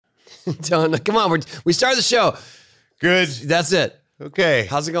Come on, we started the show. Good. That's it. Okay.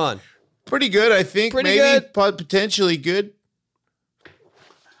 How's it going? Pretty good, I think. Pretty Maybe good. Potentially good.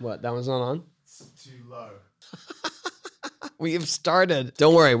 What? That one's not on? It's too low. We have started.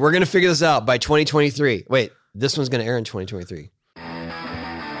 Don't worry. We're going to figure this out by 2023. Wait, this one's going to air in 2023.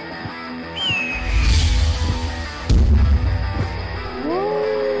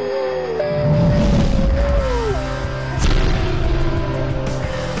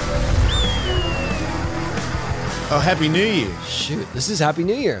 Oh, Happy New Year. Shoot, this is Happy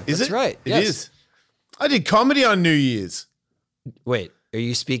New Year. Is That's it? right. It is. I did comedy on New Year's. Wait, are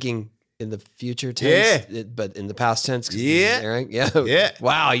you speaking in the future tense? Yeah. But in the past tense? 'Cause this Yeah. is airing? Yeah. Yeah.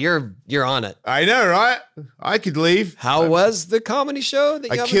 Wow, you're on it. I know, right? I could leave. How was the comedy show that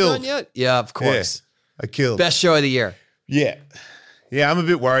you I haven't killed. done yet? Yeah, of course. I killed. Best show of the year. Yeah. Yeah, I'm a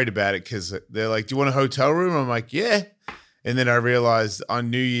bit worried about it because they're like, do you want a hotel room? I'm like, yeah. And then I realized on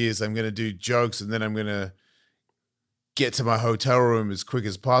New Year's, I'm going to do jokes and then I'm going to get to my hotel room as quick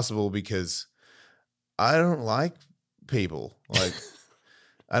as possible because I don't like people. Like,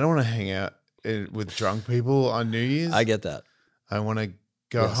 I don't want to hang out with drunk people on New Year's. I get that. I want to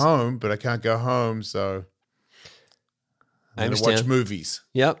go Yes. home, but I can't go home. So I I'm going to understand. watch movies.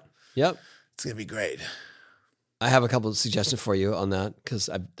 Yep. It's going to be great. I have a couple of suggestions for you on that because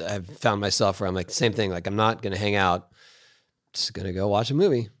I've found myself where I'm like, same thing. Like, I'm not going to hang out. Just going to go watch a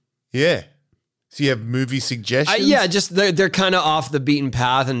movie. Yeah. So you have movie suggestions? Yeah, just they're kind of off the beaten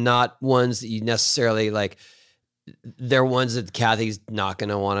path and not ones that you necessarily like. They're ones that Kathy's not going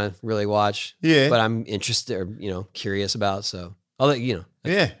to want to really watch. Yeah. But I'm interested or, curious about. So I'll let you know.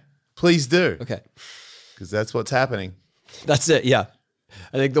 Yeah. Please do. Okay. Because that's what's happening. That's it. Yeah.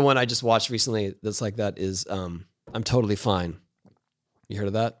 I think the one I just watched recently that's like that is I'm Totally Fine. You heard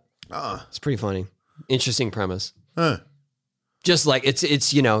of that? It's pretty funny. Interesting premise. Huh. Just like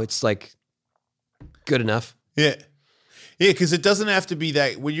it's like good enough. Yeah. Yeah, because it doesn't have to be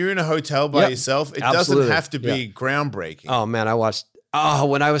that when you're in a hotel by Yep. yourself, it Absolutely. doesn't have to be groundbreaking. Oh man, I watched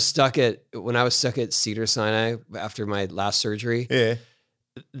when I was stuck at Cedar Sinai after my last surgery, Yeah.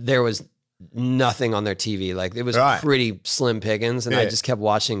 there was nothing on their TV. Like it was Right. pretty slim pickings, and I Yeah. just kept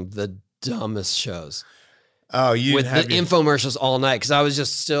watching the dumbest shows Oh, you with didn't have the infomercials all night because I was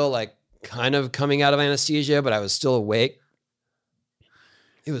just still like kind of coming out of anesthesia, but I was still awake.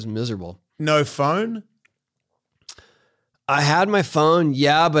 It was miserable. no phone? I had my phone,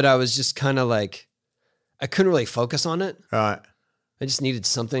 yeah, but I was just kind of like, I couldn't really focus on it. Right. I just needed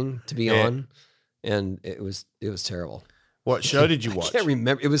something to be Yeah. on, and it was terrible. What show did you watch? I can't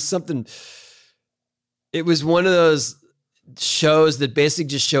remember. It was something. It was one of those shows that basically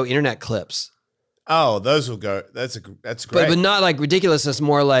just show internet clips, Oh, those will go. That's great. but not like ridiculousness.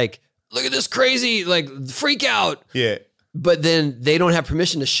 More like, look at this crazy like freak out. yeah. But then they don't have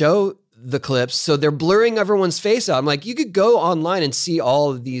permission to show the clips, so they're blurring everyone's face out. I'm like, you could go online and see all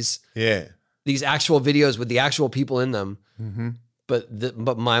of these Yeah. actual videos with the actual people in them. Mm-hmm.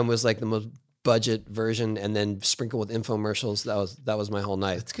 But mine was like the most budget version, and then sprinkled with infomercials. That was my whole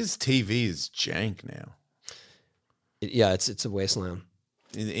night. It's because TV is jank now. Yeah, it's a wasteland.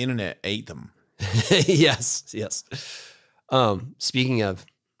 The internet ate them. yes. Speaking of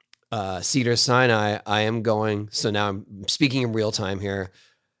Cedar Sinai, I am going. So now I'm speaking in real time here.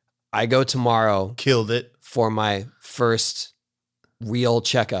 I go tomorrow Killed it. for my first real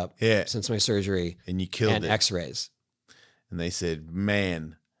checkup Yeah. since my surgery And you killed and it. X-rays. And they said,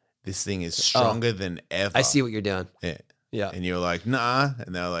 man, this thing is stronger than ever. I see what you're doing. Yeah. Yeah, And you're like, nah.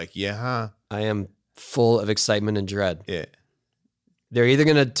 And they're like, yeah, huh? I am full of excitement and dread. Yeah. They're either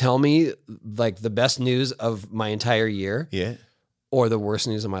going to tell me like the best news of my entire year Yeah. or the worst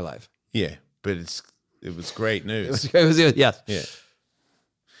news of my life. Yeah. But it was great news. It was good. Yes. Yeah.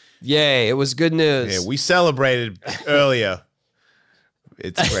 Yay. It was good news. Yeah. We celebrated earlier.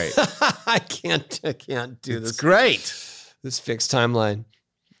 It's great. I can't do It's this. great. This fixed timeline.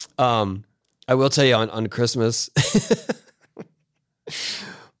 I will tell you on Christmas,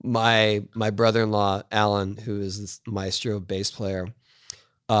 my brother-in-law, Alan, who is this maestro bass player,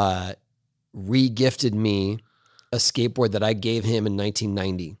 re-gifted me a skateboard that I gave him in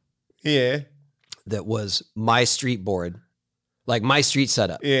 1990 Yeah. that was my street board, like my street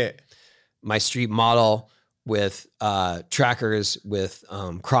setup, Yeah. my street model with trackers with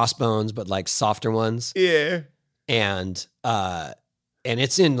crossbones, but like softer ones. Yeah. And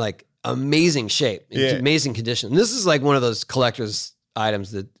it's in like amazing shape, in Yeah. amazing condition. And this is like one of those collector's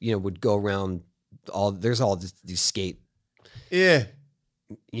items that, would go around there's all these skate, Yeah.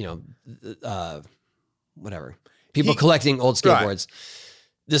 whatever. People He- collecting old Right. skateboards.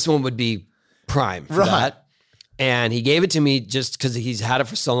 This one would be prime for Right. that. And he gave it to me just because he's had it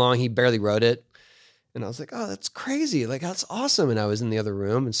for so long. He barely wrote it. And I was like, oh, that's crazy. Like, that's awesome. And I was in the other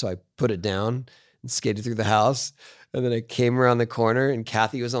room. And so I put it down and skated through the house. And then I came around the corner and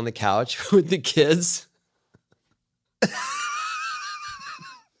Kathy was on the couch with the kids.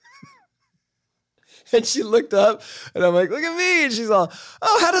 And she looked up and I'm like, look at me. And she's all,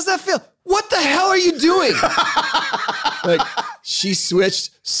 oh, how does that feel? What the hell are you doing? Like, she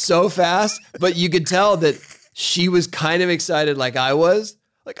switched so fast, but you could tell that she was kind of excited like I was.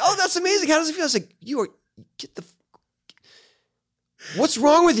 Like, oh, that's amazing. How does it feel? I was like, what's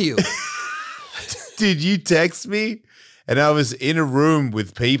wrong with you? Did you text me? And I was in a room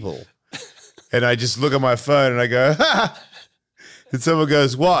with people. And I just look at my phone and I go, ha! And someone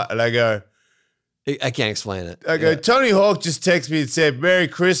goes, what? And I go, I can't explain it. I go, Tony Hawk just texted me and said, Merry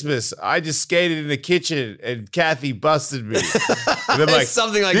Christmas. I just skated in the kitchen and Kathy busted me. And I'm like,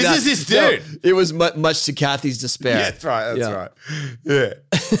 something like that. This is this dude. No, it was much to Kathy's despair. Yeah, that's right. That's right. Yeah.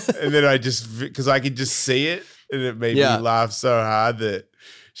 And then I just, because I could just see it and it made me laugh so hard that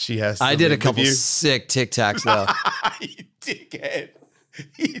she has to. I did a couple sick Tic Tacs though. You dickhead.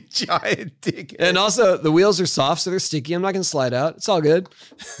 You giant dickhead. And also, the wheels are soft, so they're sticky. I'm not going to slide out. It's all good.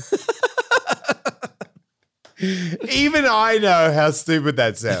 Even I know how stupid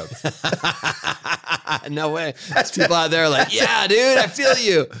that sounds. No way. There's people out there like, yeah, dude, I feel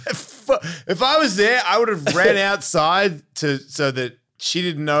you. If I was there, I would have ran outside so that she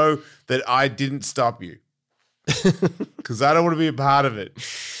didn't know that I didn't stop you. Because I don't want to be a part of it.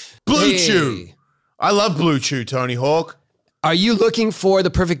 Blue Chew. I love Blue Chew, Tony Hawk. Are you looking for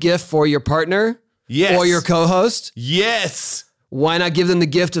the perfect gift for your partner? Yes. Or your co-host? Yes. Why not give them the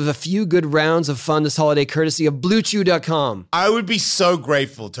gift of a few good rounds of fun this holiday courtesy of BlueChew.com? I would be so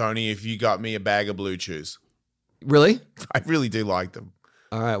grateful, Tony, if you got me a bag of Blue Chews. Really? I really do like them.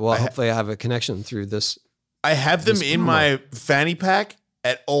 All right. Well, hopefully I have a connection through this. I have them in my fanny pack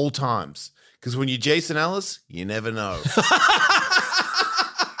at all times. Because when you're Jason Ellis, you never know.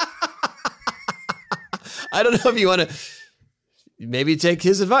 I don't know if you want to maybe take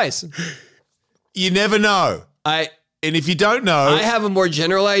his advice. You never know. And if you don't know, I have a more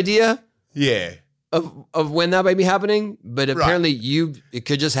general idea. Yeah. Of when that might be happening, but apparently it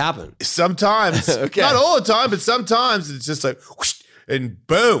could just happen. Sometimes. Okay. Not all the time, but sometimes it's just like whoosh, and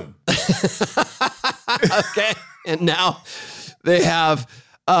boom. Okay. And now they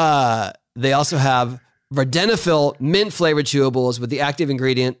also have Vardenafil mint flavored chewables with the active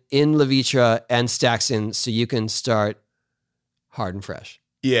ingredient in Levitra and Staxin, so you can start hard and fresh.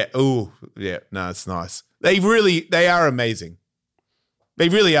 Yeah. Ooh. Yeah. No, it's nice. They are amazing. They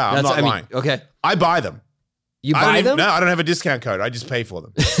really are. I'm not lying. Okay. I buy them. You buy them? No, I don't have a discount code. I just pay for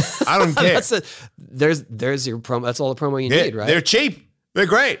them. I don't care. There's your promo. That's all the promo you need, right? They're cheap. They're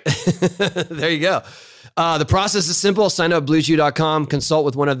great. There you go. The process is simple. Sign up at BlueChew.com, consult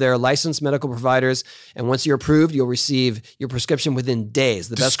with one of their licensed medical providers, and once you're approved, you'll receive your prescription within days.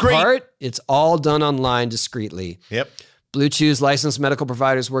 The best part, it's all done online discreetly. Yep. Blue Chew's licensed medical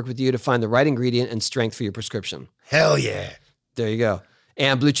providers work with you to find the right ingredient and strength for your prescription. Hell yeah. There you go.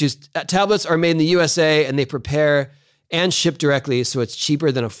 And Blue Chew's tablets are made in the USA, and they prepare and ship directly, so it's cheaper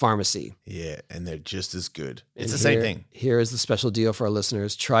than a pharmacy. Yeah, and they're just as good. It's the same thing. Here is the special deal for our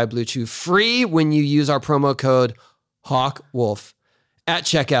listeners. Try Blue Chew free when you use our promo code HawkWolf at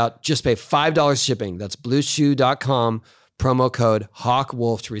checkout. Just pay $5 shipping. That's BlueChew.com, promo code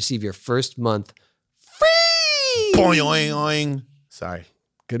HawkWolf to receive your first month free. Boing, oing, oing. Sorry.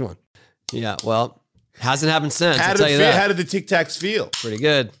 Good one. Yeah, well, hasn't happened since. How did the Tic Tacs feel? Pretty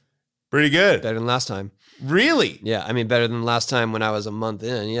good. Pretty good. Better than last time. Really? Yeah, I mean, better than last time when I was a month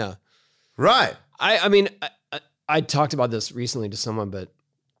in, yeah. Right. I talked about this recently to someone, but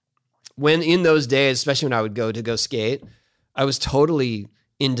when in those days, especially when I would go skate, I was totally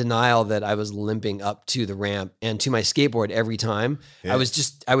in denial that I was limping up to the ramp and to my skateboard every time. Yeah.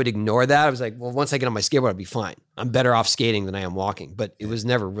 I would ignore that. I was like, well, once I get on my skateboard, I'll be fine. I'm better off skating than I am walking, but it was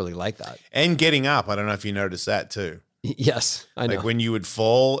never really like that. And getting up. I don't know if you noticed that too. Yes, I know. Like when you would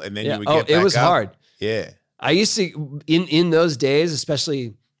fall and then you would get back up. It was hard. Yeah. I used to, in those days,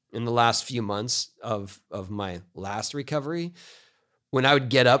 especially in the last few months of my last recovery, when I would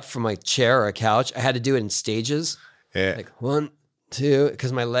get up from my chair or a couch, I had to do it in stages. Yeah. Like 1, 2,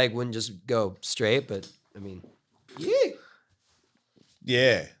 because my leg wouldn't just go straight, but I mean,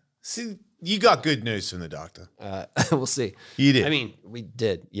 yeah. See, you got good news from the doctor. We'll see. You did. I mean, we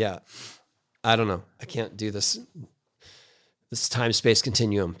did. Yeah. I don't know. I can't do this time-space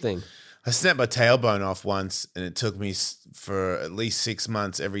continuum thing. I snapped my tailbone off once, and it took me for at least 6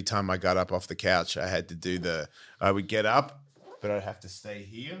 months. Every time I got up off the couch, I had to do I would get up, but I'd have to stay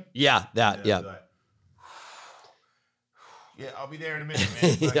here. Yeah, that, yeah. Yeah, I'll be there in a minute,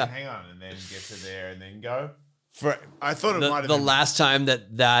 man. Fucking Yeah. hang on, and then get to there, and then go. I thought it might have The been last time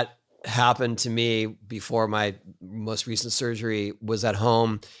that happened to me before my most recent surgery was at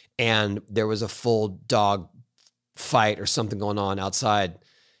home, and there was a full dog fight or something going on outside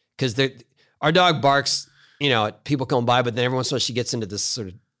because our dog barks, at people come by, but then every once in a while she gets into this sort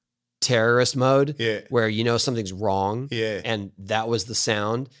of terrorist mode where something's wrong. Yeah. And that was the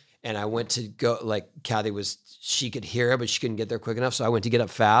sound. And I went to go, like Kathy she could hear it, but she couldn't get there quick enough. So I went to get up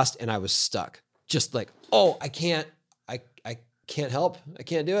fast and I was stuck. Just like, oh, I can't help. I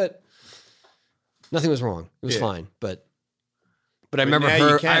can't do it. Nothing was wrong. It was fine. But I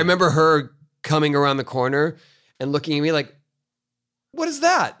remember her coming around the corner and looking at me like, what is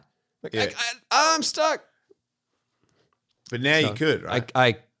that? Like, I'm stuck. But now you could, right?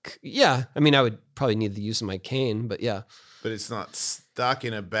 I mean, I would probably need the use of my cane, but yeah. But it's not stuck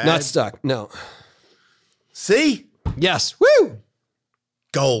in a bag. Not stuck, no. See? Yes. Woo!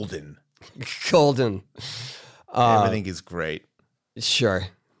 Golden. Golden. Everything is great. Sure.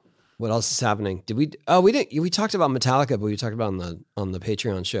 What else is happening? We didn't. We talked about Metallica, but we talked about on the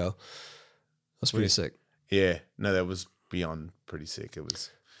Patreon show. That was pretty sick. Yeah. No, that was beyond pretty sick. It was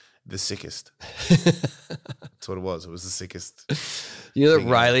the sickest. That's what it was. It was the sickest. You know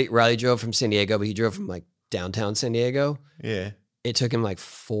that Riley drove from San Diego, but he drove from like downtown San Diego. Yeah. It took him like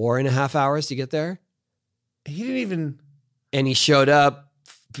 4.5 hours to get there. He didn't even. And he showed up.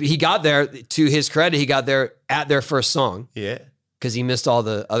 He got there, to his credit, he got there at their first song. Yeah. Because he missed all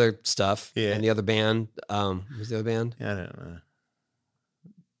the other stuff. Yeah. And the other band. Was the other band? Yeah, I don't know.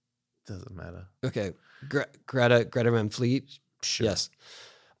 Doesn't matter. Okay. Greta Van Fleet. Sure. Yes.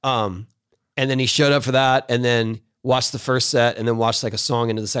 And then he showed up for that and then watched the first set and then watched like a song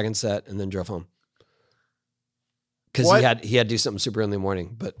into the second set and then drove home. Because he had to do something super early in the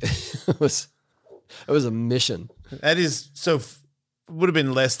morning, but it was a mission. That is would have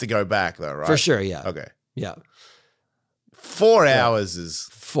been less to go back though, right? For sure, yeah. Okay. Yeah. 4 hours is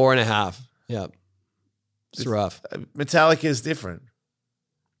 4.5. Yeah. It's rough. Metallica is different.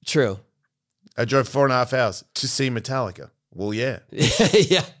 True. I drove 4.5 hours to see Metallica. Well, yeah.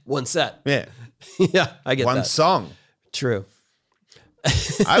 Yeah. One set. Yeah. Yeah. I get that. One song. True.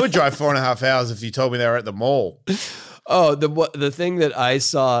 I would drive 4.5 hours if you told me they were at the mall. Oh, the thing that I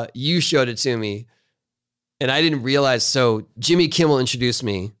saw, you showed it to me, and I didn't realize. So Jimmy Kimmel introduced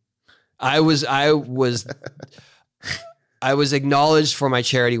me. I was acknowledged for my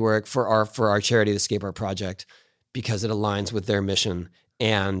charity work for our charity, the Escape Art Project, because it aligns with their mission.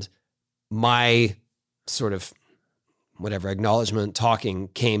 And my sort of whatever acknowledgement talking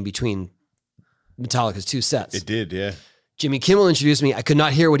came between Metallica's two sets. It did, yeah. Jimmy Kimmel introduced me. I could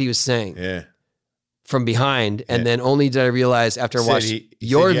not hear what he was saying. Yeah. From behind, and then only did I realize after I watched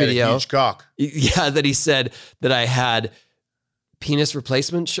your video, had a huge cock. Yeah, that he said that I had penis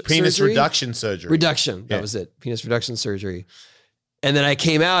replacement penis surgery? reduction surgery. Reduction, that was it. Penis reduction surgery. And then I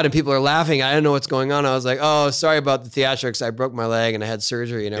came out and people are laughing. I didn't know what's going on. I was like, oh, sorry about the theatrics. I broke my leg and I had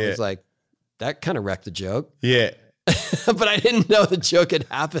surgery. And I was like, that kind of wrecked the joke. Yeah. But I didn't know the joke had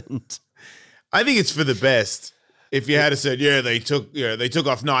happened. I think it's for the best. If you had said, they took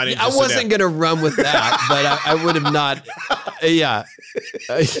off 9 inches. I wasn't going to run with that, but I would have not. Yeah.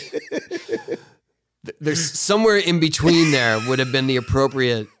 There's somewhere in between there would have been the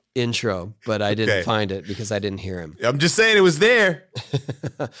appropriate intro, but I didn't find it because I didn't hear him. I'm just saying it was there.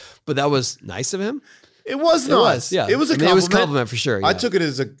 But that was nice of him. It was nice. It was, yeah. It was a compliment. It was a compliment for sure. Yeah. I took it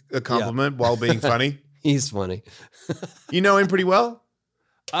as a compliment while being funny. He's funny. You know him pretty well?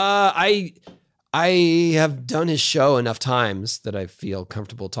 I have done his show enough times that I feel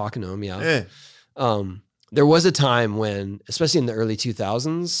comfortable talking to him. Yeah. There was a time when, especially in the early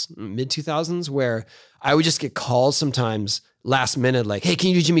 2000s, mid 2000s, where I would just get calls sometimes last minute, like, hey, can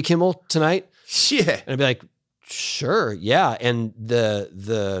you do Jimmy Kimmel tonight? Yeah. And I'd be like, sure. Yeah. And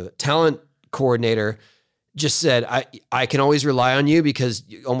the talent coordinator just said, I can always rely on you because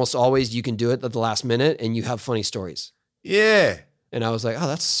almost always you can do it at the last minute and you have funny stories. Yeah. And I was like, oh,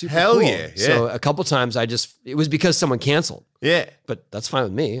 that's super Hell cool. Yeah. So a couple times it was because someone canceled. Yeah. But that's fine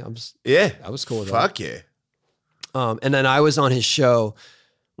with me. I was cool with that. Fuck yeah. And then I was on his show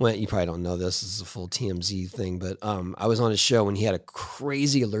when, you probably don't know this is a full TMZ thing, but I was on his show when he had a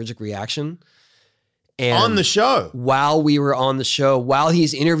crazy allergic reaction. And on the show? While we were on the show, while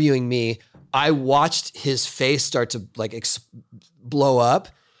he's interviewing me, I watched his face start to like blow up.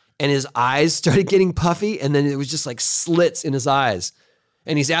 And his eyes started getting puffy, and then it was just like slits in his eyes.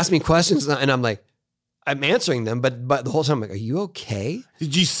 And he's asking me questions, and I'm like, I'm answering them, but the whole time I'm like, are you okay?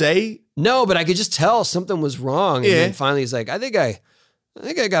 Did you say? No, but I could just tell something was wrong. And then finally he's like, I think I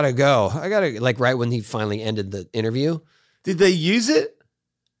gotta go. I gotta, like right when he finally ended the interview, Did they use it?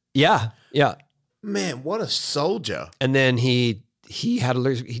 Yeah. Yeah. Man, what a soldier. And then he had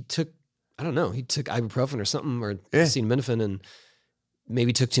he took, I don't know, he took ibuprofen or something, or acetaminophen, and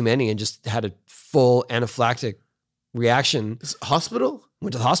maybe took too many and just had a full anaphylactic reaction. Hospital?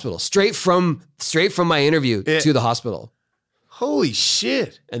 Went to the hospital straight from my interview to the hospital. Holy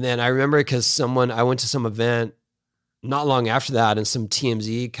shit. And then I remember because I went to some event not long after that, and some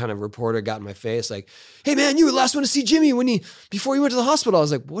TMZ kind of reporter got in my face like, "Hey man, you were the last one to see Jimmy before he went to the hospital." I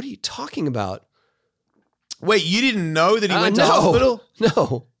was like, "What are you talking about?" Wait, you didn't know that he went to hospital?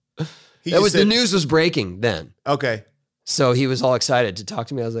 No. The news was breaking then. Okay. So he was all excited to talk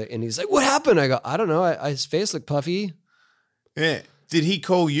to me. I was like, and he's like, "What happened?" I go, "I don't know. His face looked puffy." Yeah. Did he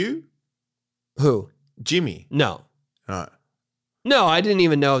call you? Who? Jimmy. No. All right. No, I didn't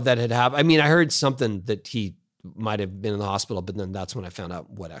even know that had happened. I mean, I heard something that he might have been in the hospital, but then that's when I found out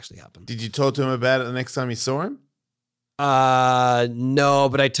what actually happened. Did you talk to him about it the next time you saw him? No,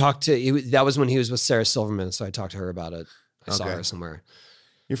 but I talked that was when he was with Sarah Silverman, so I talked to her about it. I saw her somewhere.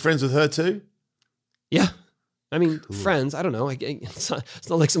 You're friends with her too? Yeah. I mean, friends, I don't know. It's not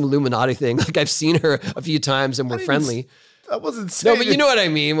like some Illuminati thing. Like I've seen her a few times and we're friendly. I wasn't saying. No, but you know what I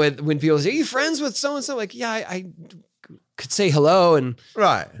mean when people say, "Are you friends with so-and-so?" Like, yeah, I could say hello and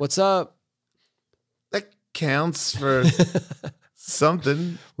right. What's up? That counts for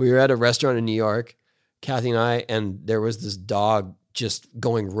something. We were at a restaurant in New York, Kathy and I, and there was this dog just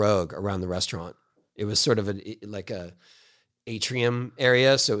going rogue around the restaurant. It was sort of like a atrium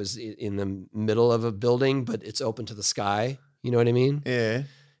area, so it was in the middle of a building, but it's open to the sky. You know what I mean? Yeah.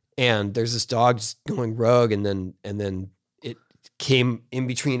 And there's this dog just going rogue, and then it came in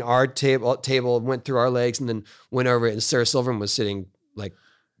between our table, went through our legs, and then went over it. And Sarah Silverman was sitting like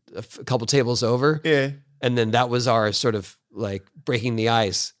a couple tables over. Yeah. And then that was our sort of like breaking the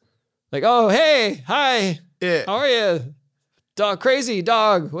ice. Like, "Oh, hey, hi. Yeah. How are you? Dog, crazy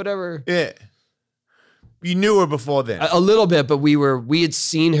dog, whatever." Yeah. You knew her before then? A little bit, but we had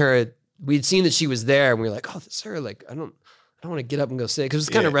seen her. We had seen that she was there, and we were like, "Oh, that's her." Like, I don't want to get up and go say, because it's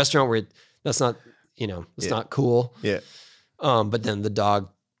the kind of restaurant where that's not, it's not cool. Yeah. But then the dog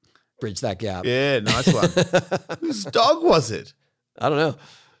bridged that gap. Yeah, nice one. Whose dog was it? I don't know.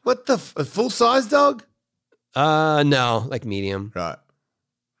 What a full-size dog? No, like medium. Right.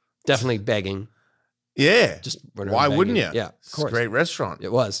 Definitely begging. Yeah. Just why wouldn't you? Yeah, of course. It's a great restaurant.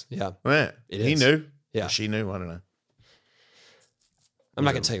 It was. Yeah. Yeah. He knew. Yeah. Or she knew. I don't know. I'm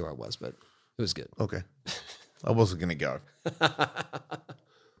not going to tell you where I was, but it was good. Okay. I wasn't going to go.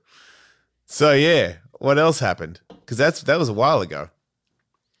 So, yeah. What else happened? Because that was a while ago.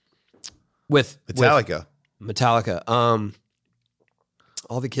 With Metallica.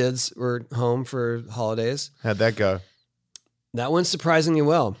 All the kids were home for holidays. How'd that go? That went surprisingly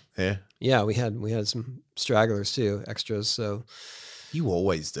well. Yeah. Yeah, we had some stragglers too, extras. So you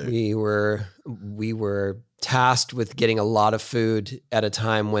always do. We were tasked with getting a lot of food at a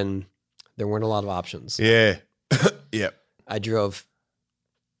time when there weren't a lot of options. Yeah. Yep. I drove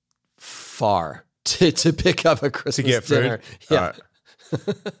far to pick up a Christmas dinner. Food? Yeah.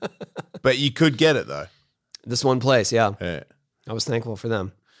 Right. But you could get it though. This one place, yeah. Yeah. I was thankful for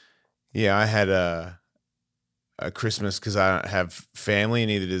them. Yeah, I had a Christmas because I don't have family, and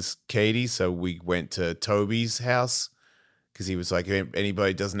neither does Katie. So we went to Toby's house because he was like, if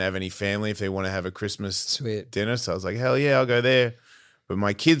anybody doesn't have any family, if they want to have a Christmas dinner. So I was like, hell yeah, I'll go there. But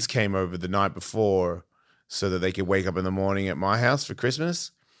my kids came over the night before so that they could wake up in the morning at my house for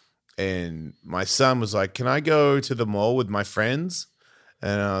Christmas. And my son was like, can I go to the mall with my friends?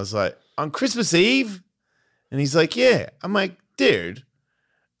 And I was like, on Christmas Eve? And he's like, yeah. I'm like, dude,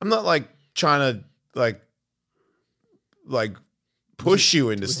 I'm not like trying to like push you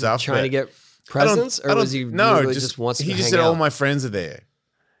into stuff. Trying to get presents, or was he really just wants to he just hang said out? all my friends are there,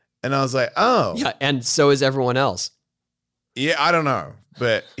 and I was like, oh Yeah, and so is everyone else. yeah, I don't know,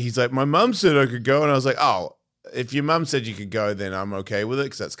 but he's like, my mum said I could go, and I was like, oh, if your mum said you could go, then I'm okay with it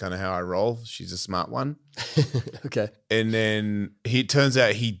because that's kind of how I roll. She's a smart one. Okay. And then turns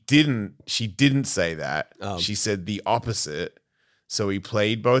out she didn't say that. Oh. She said the opposite. So he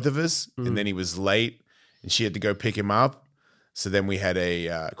played both of us, and then he was late, and she had to go pick him up. So then we had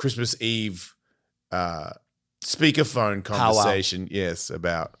a Christmas Eve speakerphone conversation, yes,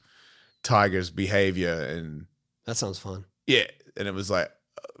 about Tiger's behavior. And That sounds fun. yeah, and it was like,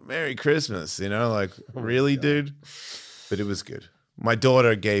 Merry Christmas, like, really, dude? But it was good. My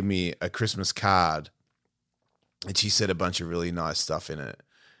daughter gave me a Christmas card, and she said a bunch of really nice stuff in it.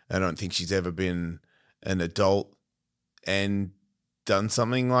 I don't think she's ever been an adult and done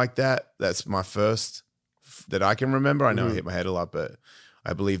something like that. That's my first that I can remember. I know I hit my head a lot, but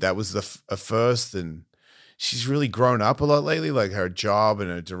I believe that was a first. And she's really grown up a lot lately, like her job and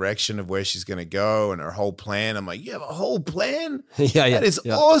her direction of where she's going to go and her whole plan. I'm like, you have a whole plan? Yeah, That is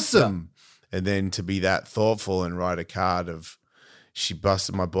awesome. Yeah. And then to be that thoughtful and write a card of, she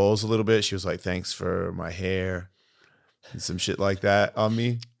busted my balls a little bit. She was like, thanks for my hair and some shit like that on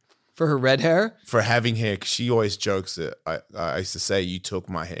me. For her red hair? For having hair. Cause she always jokes that I used to say, you took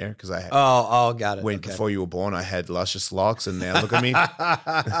my hair because I had. Oh, got it. Before you were born, I had luscious locks and now look at me.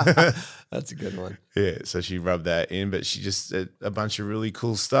 That's a good one. Yeah. So she rubbed that in, but she just said a bunch of really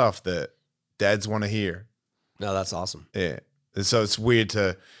cool stuff that dads want to hear. No, that's awesome. Yeah. And so it's weird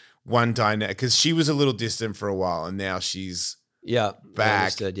to one dynamic because she was a little distant for a while and now she's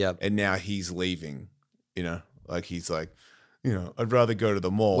back. Yeah. And now he's leaving, like he's like, I'd rather go to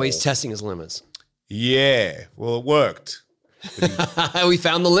the mall. Well, he's testing his limits. Yeah. Well, it worked. We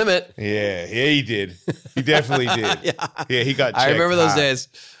found the limit. Yeah, he did. He definitely did. Yeah, he got checked. I remember those days.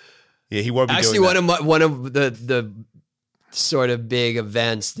 Yeah, he won't be actually doing that. one of the sort of big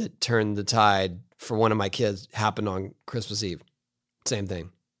events that turned the tide for one of my kids happened on Christmas Eve. Same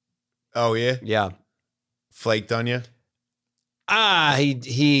thing. Oh yeah? Yeah. Flaked on you?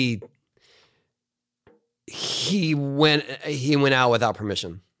 He went out without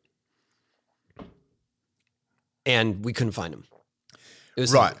permission. And we couldn't find him. It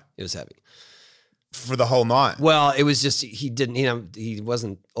was right. Heavy. It was heavy. For the whole night. Well, it was just he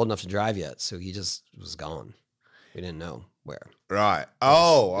wasn't old enough to drive yet, so he just was gone. We didn't know where. Right. It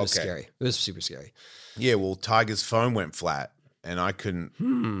was scary. It was super scary. Yeah, well, Tiger's phone went flat and I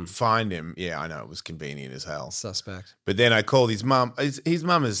couldn't find him. Yeah, I know. It was convenient as hell. Suspect. But then I called his mum. His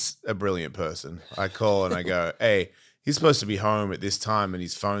mum is a brilliant person. I call and I go, hey, he's supposed to be home at this time and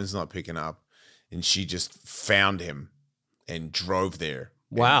his phone's not picking up. And she just found him and drove there.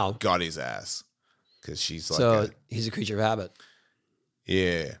 Wow. Got his ass. Because she's like. So he's a creature of habit.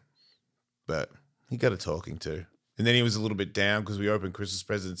 Yeah. But he got a talking to. And then he was a little bit down because we opened Christmas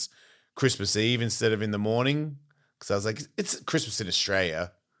presents Christmas Eve instead of in the morning. Because I was like, it's Christmas in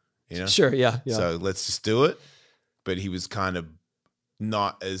Australia, Sure, yeah. So let's just do it. But he was kind of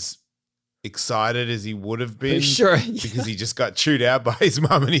not as excited as he would have been. Sure. Because he just got chewed out by his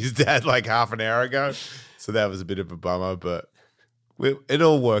mum and his dad like half an hour ago. So that was a bit of a bummer, but it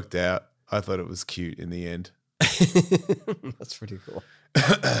all worked out. I thought it was cute in the end. That's pretty cool.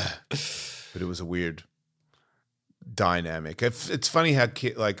 But it was a weird dynamic. It's funny how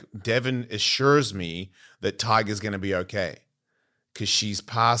Devin assures me that Tiger's going to be okay because she's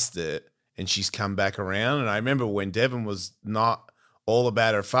past it and she's come back around. And I remember when Devin was not all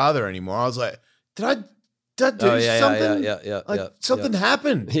about her father anymore, I was like, did I do something? Yeah. Something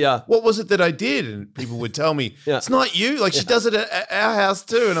happened. Yeah. What was it that I did? And people would tell me, it's not you. Like she does it at our house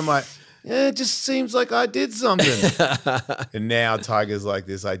too. And I'm like, yeah, it just seems like I did something. And now Tiger's like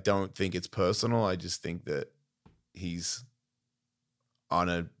this. I don't think it's personal. I just think that he's on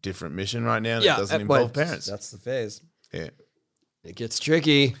a different mission right now that doesn't involve parents. That's the phase. Yeah. It gets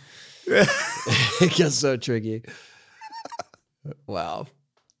tricky. It gets so tricky. Wow.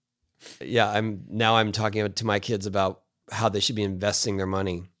 Yeah, I'm talking to my kids about how they should be investing their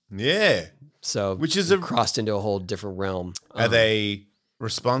money. Yeah. So which is crossed into a whole different realm. Are they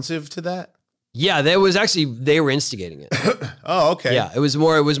responsive to that? Yeah, they were instigating it. Oh, okay. Yeah, it was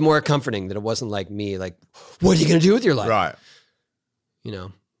more comforting that it wasn't like me, like, what are you gonna do with your life? Right.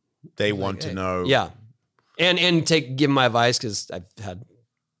 They want to know. Yeah. And give them my advice because I've had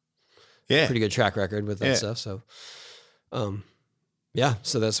pretty good track record with that stuff. So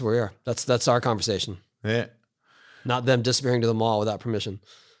so that's where we are. That's our conversation. Yeah. Not them disappearing to the mall without permission.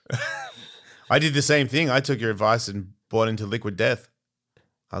 I did the same thing. I took your advice and bought into Liquid Death.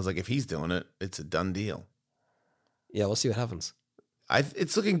 I was like, if he's doing it, it's a done deal. Yeah, we'll see what happens.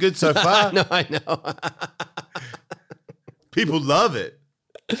 It's looking good so far. No, I know. People love it.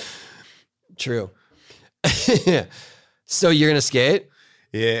 True. So you're going to skate?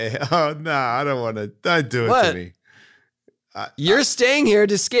 Yeah. Oh, no, I don't want to. Don't do it to me. You're staying here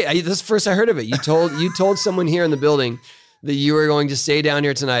to skate. This is the first I heard of it. You told someone here in the building that you were going to stay down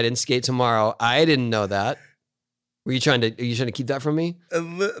here tonight and skate tomorrow. I didn't know that. Are you trying to keep that from me?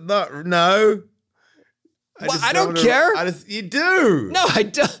 No. I don't care. You do. No, I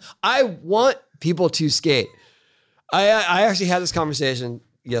don't. I want people to skate. I actually had this conversation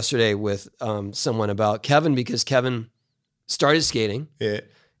yesterday with someone about Kevin because Kevin started skating. Yeah.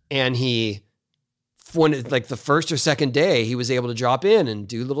 And the first or second day, he was able to drop in and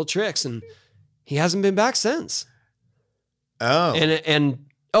do little tricks, and he hasn't been back since. Oh. And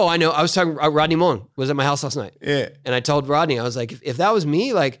I know. I was talking. Rodney Mullen was at my house last night. Yeah. And I told Rodney, I was like, if that was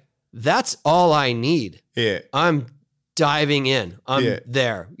me, like that's all I need. Yeah. I'm diving in. I'm Yeah.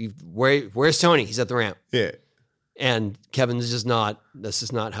 there. Where's Tony? He's at the ramp. Yeah. And Kevin's just not, that's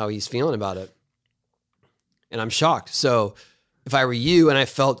just not how he's feeling about it. And I'm shocked. So if I were you and I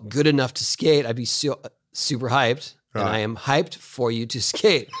felt good enough to skate, I'd be super hyped. And Right. I am hyped for you to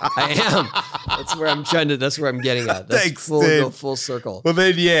skate. I am. That's where I'm getting at. That's Thanks, go dude. full circle. Well,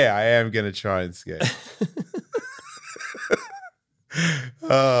 then, yeah, I am going to try and skate.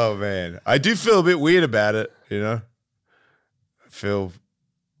 Oh, man. I do feel a bit weird about it, you know? I feel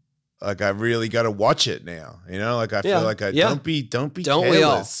like I really got to watch it now, you know? Like I feel like don't be Don't we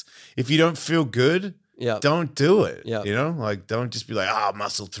all? careless. If you don't feel good, Yeah. don't do it. Yeah. You know? Like don't just be like,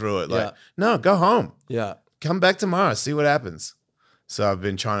 muscle through it. Like, Yeah. no, go home. Yeah. Come back tomorrow, see what happens. So I've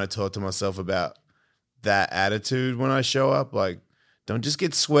been trying to talk to myself about that attitude when I show up. Like, don't just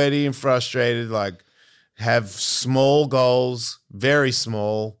get sweaty and frustrated. Like, have small goals, very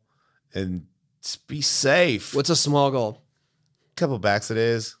small, and just be safe. What's a small goal? Couple backs it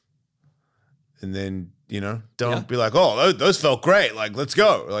is. And then, don't Yeah. be like, oh, those felt great. Like, let's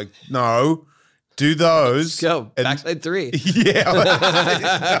go. Like, no, do those. Go. And- Backside 3.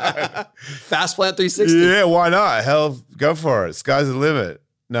 Yeah. Fast plant 360. Yeah, why not? Hell, go for it. Sky's the limit.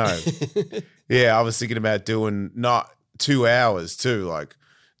 No. Yeah, I was thinking about doing not 2 hours too, like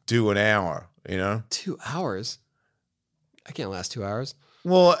do an hour, 2 hours? I can't last 2 hours.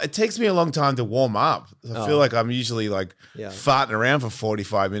 Well, it takes me a long time to warm up. I feel like I'm usually like Yeah. farting around for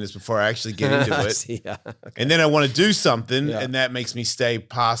 45 minutes before I actually get into I it. see, yeah. And then I want to do something, Yeah. and that makes me stay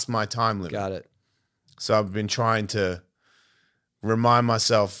past my time limit. Got it. So I've been trying to remind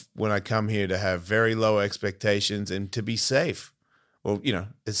myself when I come here to have very low expectations and to be safe. Well,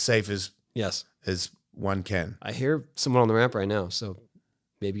 as safe Yes. as one can. I hear someone on the ramp right now, so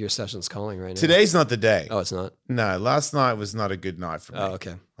maybe your session's calling right now. Today's not the day. Oh, it's not? No, last night was not a good night for me. Oh,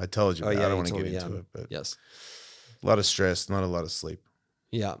 okay. I told you. Oh, that. yeah. I don't you want to told get me, into yeah. it, but Yes. a lot of stress, not a lot of sleep.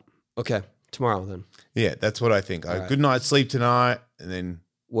 Yeah. Okay. Tomorrow then. Yeah, that's what I think. All right. Good night's sleep tonight, and then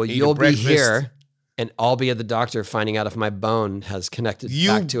Well, eat a you'll be breakfast. here, and I'll be at the doctor finding out if my bone has connected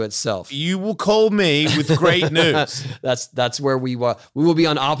back to itself. you will call me with great news. That's where we will be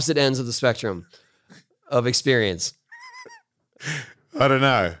on opposite ends of the spectrum of experience. I don't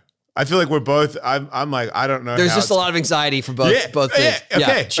know. I feel like we're both. I'm like I don't know. There's how just a it's- lot of anxiety for both things. Yeah.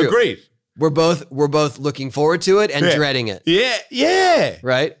 Okay. true. Agreed. We're both looking forward to it and Yeah. dreading it, Yeah. Yeah.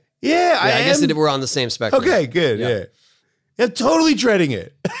 right? Yeah. I guess am. we're on the same spectrum. Okay. Good. Yeah. Yeah. I'm totally dreading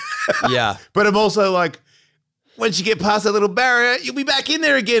it. Yeah. But I'm also like, once you get past that little barrier, you'll be back in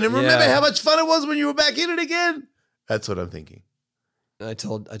there again. And remember Yeah. how much fun it was when you were back in it again? That's what I'm thinking. I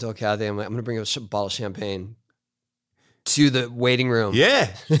told Kathy, I'm going to bring a bottle of champagne to the waiting room. Yeah.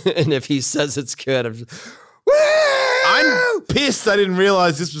 And if he says it's good, I'm just, I'm pissed I didn't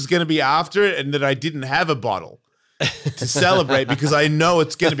realize this was going to be after it and that I didn't have a bottle to celebrate because I know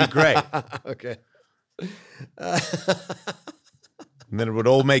it's going to be great. okay. And then it would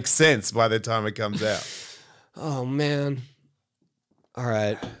all make sense by the time it comes out. Oh man. All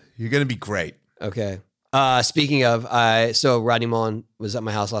right. You're going to be great. Okay. Speaking of, so Rodney Mullen was at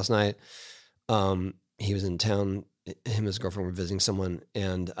my house last night. He was in town. Him and his girlfriend were visiting someone,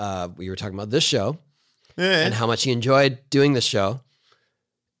 and we were talking about this show Yeah. and how much he enjoyed doing this show,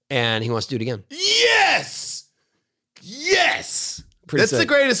 and he wants to do it again. Yes. Yes. Pretty That's the sick.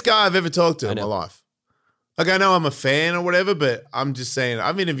 greatest guy I've ever talked to I in my know. life. Like, I know I'm a fan or whatever, but I'm just saying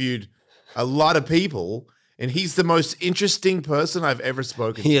I've interviewed a lot of people, and he's the most interesting person I've ever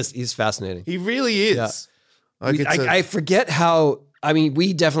spoken to. He's fascinating. He really is. Yeah. Like, it's I forget how. I mean,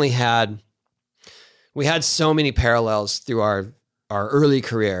 we definitely had so many parallels through our early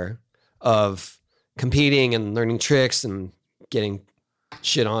career of competing and learning tricks and getting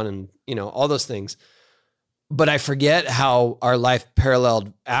shit on and all those things. But I forget how our life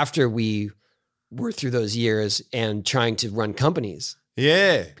paralleled after we were through those years and trying to run companies.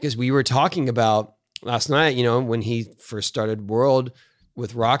 yeah. Because we were talking about last night, when he first started World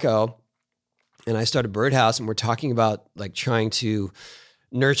with Rocco and I started Birdhouse, and we're talking about like trying to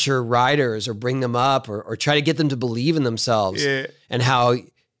nurture riders or bring them up or try to get them to believe in themselves. Yeah. And how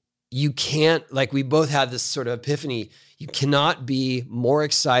you can't, like we both had this sort of epiphany, you cannot be more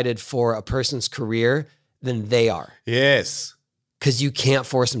excited for a person's career than they are, Yes. because you can't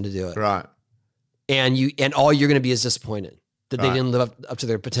force them to do it. Right. And all you're going to be is disappointed that they Right. didn't live up to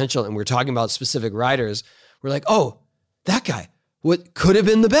their potential. And we're talking about specific riders. We're like, oh, that guy, what could have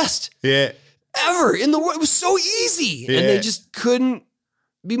been the best Yeah. ever in the world. It was so easy. And they Yeah. just couldn't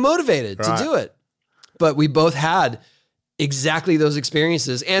be motivated Right. to do it. But we both had exactly those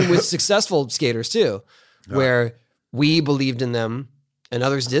experiences, and with successful skaters too, where we believed in them and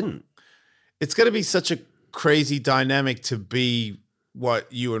others didn't. It's going to be such a crazy dynamic to be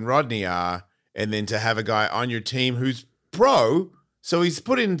what you and Rodney are, and then to have a guy on your team who's pro, so he's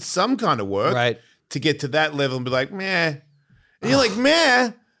put in some kind of work Right. to get to that level and be like, meh. And you're like,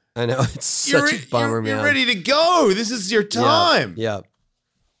 meh. I know. It's such a bummer, man. You're ready to go. This is your time. Yeah.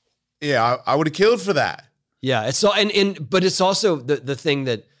 Yeah, I would have killed for that. Yeah. It's so, but it's also the thing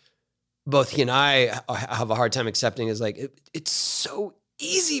that both he and I have a hard time accepting is like, it's so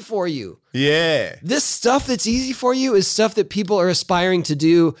easy for you. Yeah. This stuff that's easy for you is stuff that people are aspiring to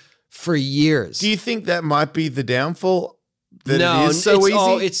do for years. Do you think that might be the downfall? That No, it is so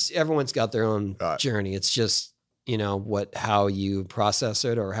easy? it's everyone's got their own Right. journey. It's just, how you process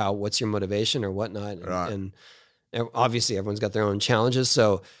it or what's your motivation or whatnot. Right. And obviously everyone's got their own challenges.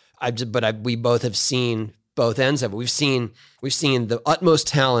 So we both have seen both ends of it. We've seen the utmost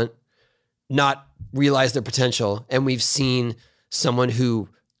talent not realize their potential. And we've seen someone who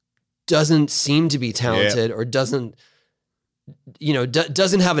doesn't seem to be talented or doesn't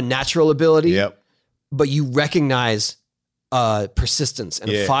have a natural ability, Yep. but you recognize persistence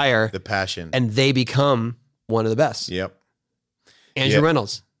and Yeah. fire, The passion. and they become one of the best. Yep. Andrew Yep.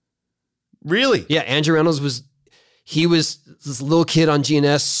 Reynolds. Really? Yeah, Andrew Reynolds was this little kid on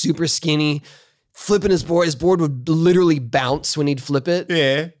GNS, super skinny, flipping his board. His board would literally bounce when he'd flip it.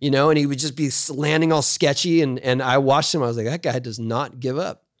 Yeah. And he would just be landing all sketchy. And I watched him. I was like, that guy does not give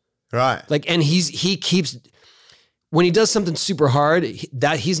up. Right. Like, and he keeps, when he does something super hard,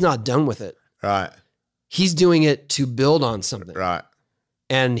 he's not done with it. Right. He's doing it to build on something. Right.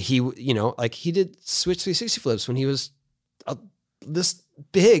 And he did switch 360 flips when he was this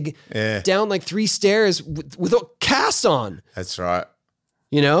big, Yeah. down like 3 stairs with a cast on, That's right.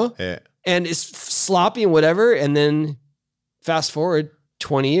 and Yeah. it's sloppy and whatever. And then fast forward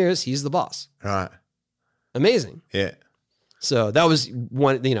 20 years, he's the boss. Right. Amazing. Yeah. So that was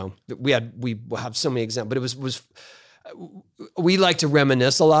one, we have so many examples, but it was we like to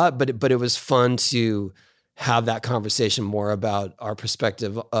reminisce a lot, but it was fun to have that conversation more about our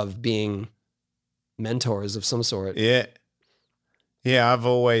perspective of being mentors of some sort. Yeah. Yeah.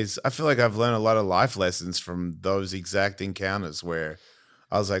 I feel like I've learned a lot of life lessons from those exact encounters where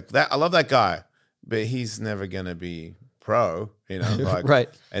I was like, I love that guy, but he's never going to be pro, like, Right.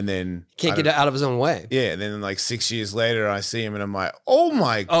 And then Can't get out of his own way. Yeah. And then like 6 years later, I see him and I'm like, oh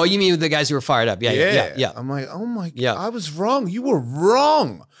my. Oh, you mean the guys who were fired up? Yeah. I'm like, oh my. Yeah. I was wrong. You were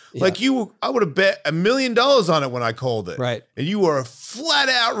wrong. Yeah. Like I would have bet $1 million on it when I called it. Right. And you were flat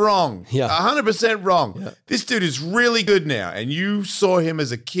out wrong. Yeah. 100% wrong. Yeah. This dude is really good now. And you saw him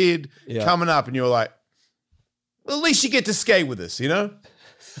as a kid coming up and you were like, well, at least you get to skate with us,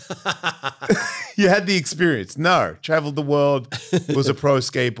 You had the experience. No, traveled the world, was a pro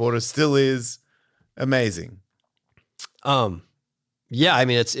skateboarder, still is. Amazing. Yeah, I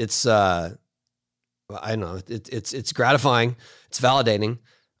mean, it's I don't know, it's gratifying, it's validating,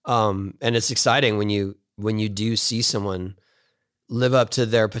 and it's exciting when you do see someone live up to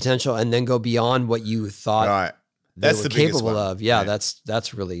their potential and then go beyond what you thought Right. they That's were the biggest capable one. of. Yeah, Yeah.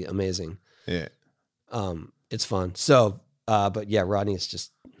 that's really amazing. Yeah. It's fun. So, but yeah, Rodney is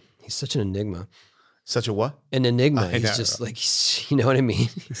he's such an enigma. Such a what? An enigma. I He's know. just like, you know what I mean?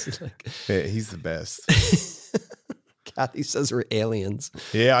 He's like, Yeah, he's the best. Kathy says we're aliens.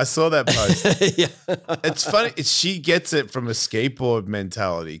 Yeah, I saw that post. Yeah. It's funny. She gets it from a skateboard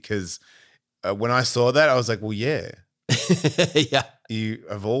mentality because when I saw that, I was like, well, yeah, Yeah. you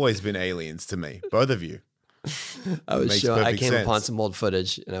have always been aliens to me, both of you. I Makes I perfect came upon sense. some old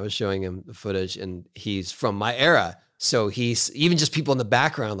footage and I was showing him the footage and he's from my era. So he's even just people in the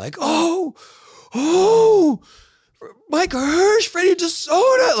background like, oh, Mike Hirsch, Freddie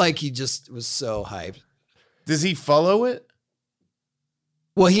DeSoto. Like he just was so hyped. Does he follow it?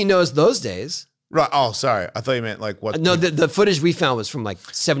 Well, he knows those days. Right. Oh, sorry. I thought you meant like what? No, the footage we found was from like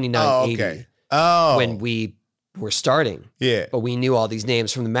 79, Oh, 80 okay. Oh, when we were starting. yeah. But we knew all these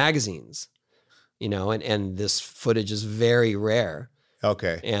names from the magazines, and this footage is very rare.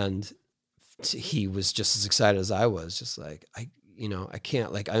 Okay. And he was just as excited as I was, just like, I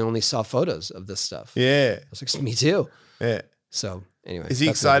can't, like, I only saw photos of this stuff. Yeah. I was like, me too. Yeah. So anyway. Is he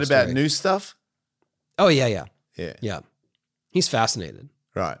that's another excited about story. new stuff? Oh yeah. Yeah. Yeah. Yeah. He's fascinated.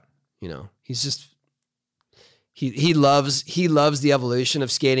 Right. He's just, he loves the evolution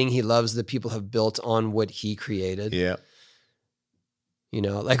of skating. He loves that people have built on what he created. Yeah.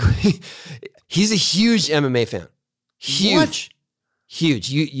 Like he's a huge MMA fan. Huge. What? Huge.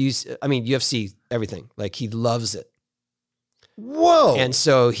 UFC, everything. Like he loves it. Whoa. And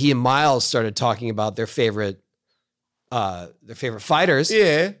so he and Miles started talking about their favorite fighters.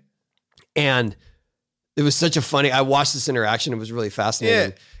 yeah. And It was such a funny. I watched this interaction. It was really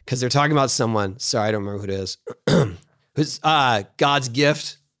fascinating because they're talking about someone. Sorry, I don't remember who it is. Who's God's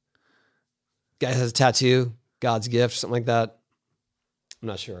gift? Guy has a tattoo. God's gift, something like that. I'm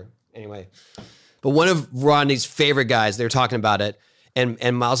not sure. Anyway, but one of Rodney's favorite guys. They were talking about it,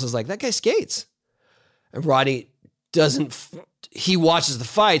 and Miles was like, "That guy skates." And Rodney doesn't. He watches the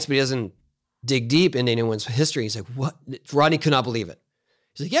fights, but he doesn't dig deep into anyone's history. He's like, "What?" Rodney could not believe it.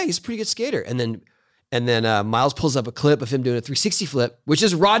 He's like, "Yeah, he's a pretty good skater." And then Miles pulls up a clip of him doing a 360 flip, which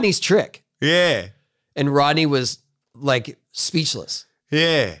is Rodney's trick. Yeah. And Rodney was like speechless.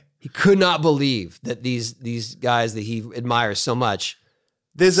 Yeah. He could not believe that these guys that he admires so much.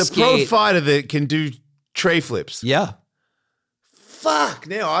 There's a pro fighter that can do tray flips. Yeah. Fuck.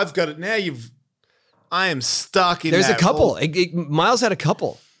 Now I've got it. Now I am stuck in There's that a couple. Miles had a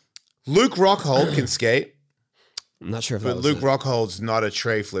couple. Luke Rockhold can skate. I'm not sure if that But was Luke it. Rockhold's not a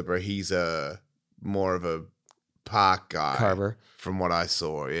tray flipper. He's more of a park guy. Carver. From what I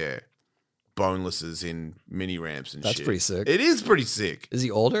saw, yeah. Bonelesses in mini ramps and That's shit. pretty sick. It is pretty sick. Is he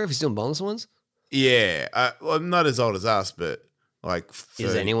older if he's doing boneless ones? Yeah. Well, I'm not as old as us, but like 30.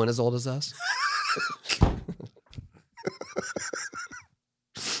 Is anyone as old as us?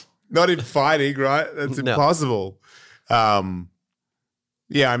 Not in fighting, right? That's No. impossible.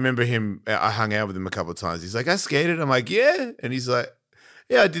 Yeah, I remember him. I hung out with him a couple of times. He's like, I skated. I'm like, yeah. And he's like,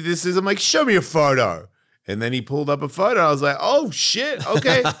 yeah, I did this. I'm like, show me a photo. And then he pulled up a photo. I was like, oh, shit.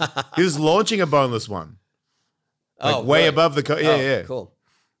 Okay. He was launching a boneless one. Like way really? above the... yeah. Cool.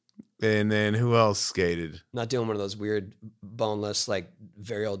 And then who else skated? Not doing one of those weird boneless, like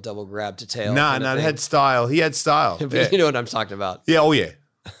very old double grab to tail. Nah, kind of it thing. had style. He had style. But Yeah. you know what I'm talking about. Yeah, oh yeah.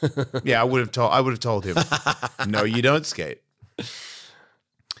 Yeah, I would have told him. No, you don't skate.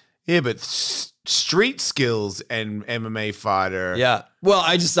 Yeah, but street skills and MMA fighter. Yeah. Well,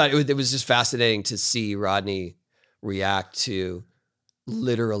 I just thought it was just fascinating to see Rodney react to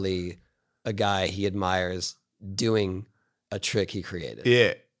literally a guy he admires doing a trick he created.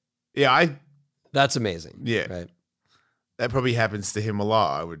 Yeah. Yeah, That's amazing. Yeah. Right. that probably happens to him a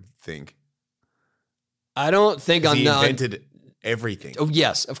lot, I would think. I don't think on He invented everything. Oh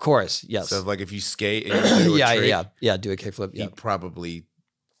yes, of course. Yes. So like if you skate and you do a yeah, trick, yeah. Do a kickflip. he Yeah. probably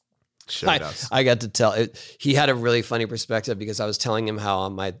showed us. I got to tell it. He had a really funny perspective because I was telling him how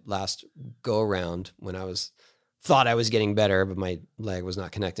on my last go around when thought I was getting better, but my leg was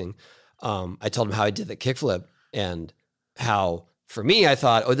not connecting. I told him how I did the kickflip and how for me, I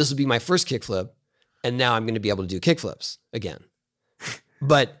thought, oh, this would be my first kickflip. And now I'm going to be able to do kickflips again.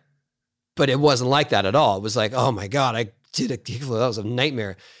 But it wasn't like that at all. It was like, oh my God, I did a kickflip. That was a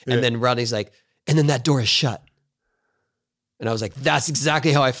nightmare. Yeah. And then Rodney's like, and then that door is shut. And I was like, that's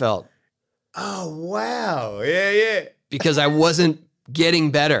exactly how I felt. Oh, wow. Yeah. Because I wasn't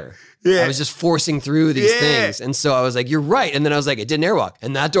getting better. Yeah. I was just forcing through these Yeah. things. And so I was like, you're right. And then I was like, it didn't airwalk.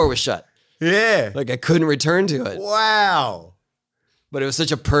 And that door was shut. Yeah. Like I couldn't return to it. Wow. But it was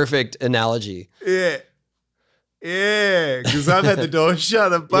such a perfect analogy. Yeah. Yeah. Because I've had the door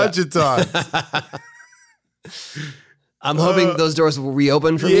shut a bunch of times. I'm hoping those doors will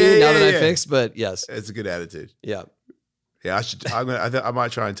reopen for me now that I fixed, but yes. It's a good attitude. Yeah. Yeah, I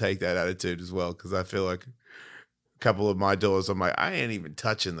might try and take that attitude as well because I feel like a couple of my doors, I'm like, I ain't even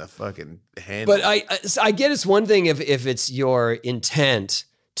touching the fucking handle. But I get it's one thing if it's your intent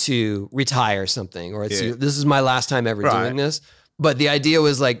to retire something or it's this is my last time ever doing this. But the idea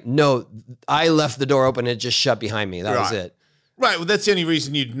was like, no, I left the door open and it just shut behind me. That was it. Right. Well, that's the only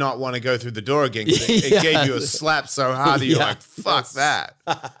reason you'd not want to go through the door again. 'Cause it gave you a slap so hard that you're like, fuck that.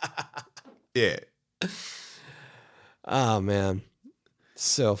 Yeah. Oh, man.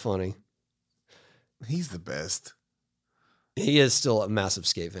 So funny. He's the best. He is still a massive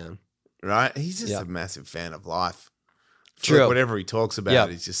skate fan. Right? He's just a massive fan of life. True. Like whatever he talks about, Yeah.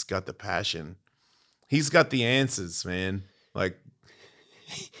 he's just got the passion. He's got the answers, man. Like,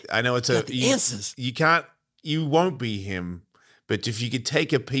 I know it's answers. You won't be him, but if you could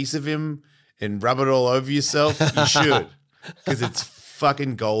take a piece of him and rub it all over yourself, you should. Because it's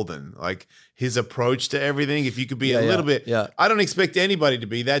fucking golden. Like his approach to everything, if you could be a little bit, I don't expect anybody to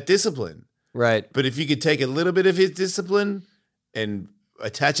be that disciplined. Right. But if you could take a little bit of his discipline and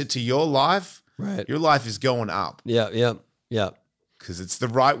attach it to your life, right, your life is going up. Yeah. Because it's the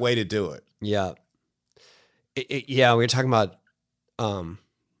right way to do it. Yeah. We were talking about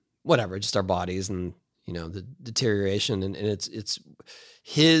whatever, just our bodies and, you know, the deterioration and it's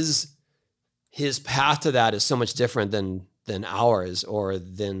his path to that is so much different than ours or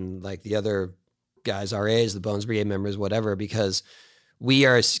than like the other guys our age, the Bones Brigade members, whatever, because we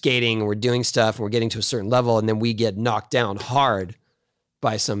are skating, we're doing stuff, and we're getting to a certain level, and then we get knocked down hard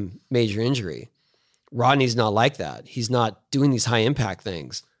by some major injury. Rodney's not like that. He's not doing these high impact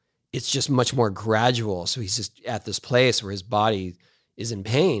things. It's just much more gradual. So he's just at this place where his body is in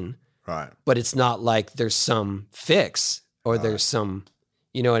pain, Right. but it's not like there's some fix or there's some,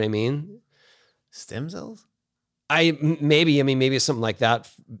 you know what I mean? Stem cells? Maybe it's something like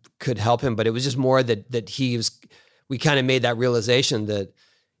that could help him, but it was just more that we kind of made that realization that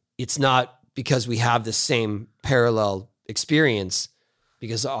it's not because we have the same parallel experience,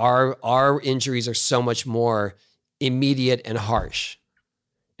 because our injuries are so much more immediate and harsh,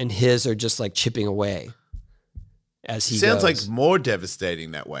 and his are just like chipping away as he Sounds goes. like more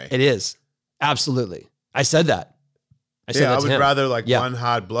devastating that way. It is. Absolutely. I said that. I I to would him. rather Yeah. one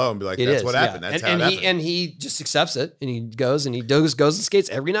hard blow and be like, It that's is, what yeah. happened. That's how and it he happened. and he just accepts it, and he goes and goes and skates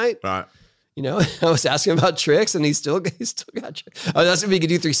every night. Right. You know, I was asking him about tricks, and he still got tricks. I was asking if he could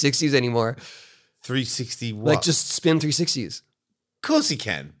do 360s anymore, 360 what? like just spin 360s. Of course he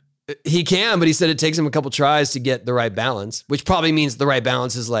can. He can, but he said it takes him a couple tries to get the right balance, which probably means the right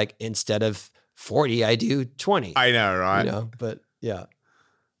balance is like, instead of 40, I do 20. I know, right? You know, but yeah.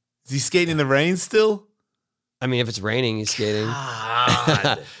 Is he skating in the rain still? I mean, if it's raining, he's skating.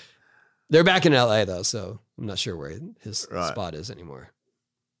 God. They're back in LA though, so I'm not sure where his Right. spot is anymore.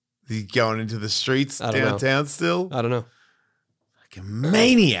 Is he going into the streets I don't know. downtown still? I don't know. Like a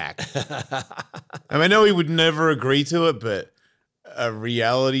maniac. I mean, I know he would never agree to it, but a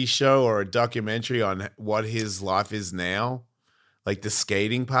reality show or a documentary on what his life is now, like the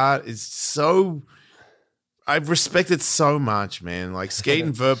skating part, is so... I respect it so much, man. Like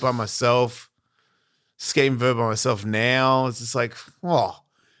skating vert by myself now, it's just like, oh.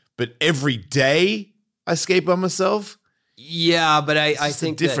 But every day I skate by myself, Yeah, but I it's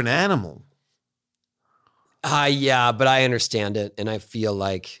think a different animal. Yeah, but I understand it, and I feel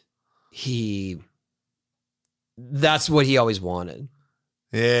like that's what he always wanted.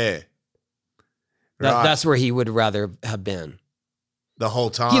 Yeah. Right. That's where he would rather have been. The whole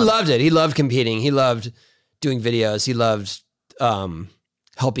time. He loved it. He loved competing. He loved doing videos. He loved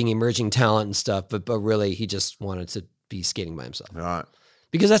helping emerging talent and stuff. But really, he just wanted to be skating by himself Right.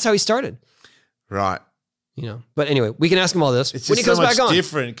 because that's how he started. Right. You know. But anyway, we can ask him all this It's when just he comes so much back on.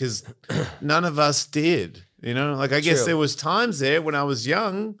 different because none of us did. You know, like I guess True. there was times there when I was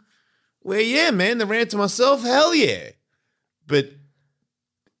young where, yeah, man, the rant to myself, hell yeah. But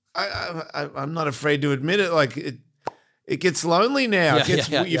I'm not afraid to admit it. Like it gets lonely now. Yeah, It gets,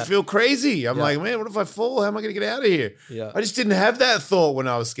 yeah, you yeah. feel crazy. I'm Yeah. like, man, what if I fall? How am I going to get out of here? Yeah. I just didn't have that thought when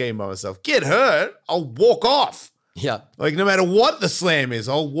I was skating by myself. Get hurt, I'll walk off. Yeah. Like no matter what the slam is,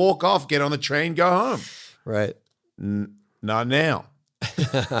 I'll walk off, get on the train, go home. Right. Not now.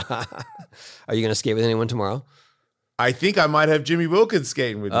 Are you going to skate with anyone tomorrow? I think I might have Jimmy Wilkins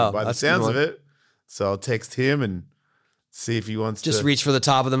skating with me Oh, by the that's a good sounds of one. it. So I'll text him and see if he wants Just to. reach for the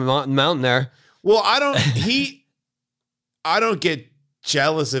top of the mountain there. Well, I don't get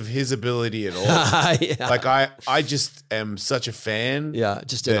jealous of his ability at all. Yeah. Like I just am such a fan. Yeah,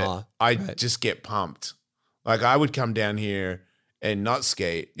 just in that awe. I Right. just get pumped. Like I would come down here and not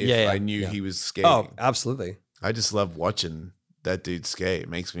skate if Yeah, yeah, I knew yeah. he was skating. Oh, absolutely. I just love watching that dude skate. It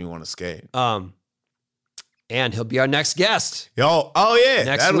makes me want to skate. And he'll be our next guest Oh yeah,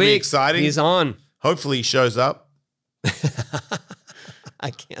 next that'll week. be exciting. He's on. Hopefully he shows up. I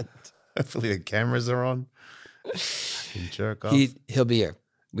can't. Hopefully the cameras are on. Can jerk off. He'll be here.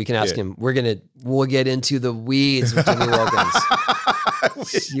 We can ask Yeah. him. We'll get into the weeds with Jimmy Wilkins.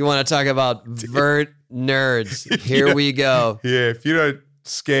 You want to talk about vert nerds? Here Yeah. we go. Yeah, if you don't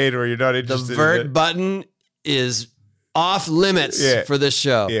skate or you're not The interested vert in it, button is off limits Yeah. for this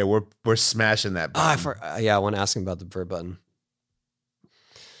show. yeah, we're smashing that. I Button. want to ask him about the vert button.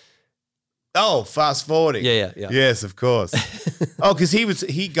 Oh, fast forwarding. Yeah. Yes, of course. Oh, because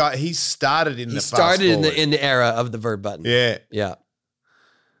he started in He the started fast forward. in the era of the vert button. Yeah. Yeah.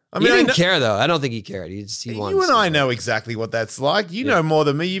 I He mean, didn't care though. I don't think he cared. He wanted you and to- I know exactly what that's like. You Yeah. know more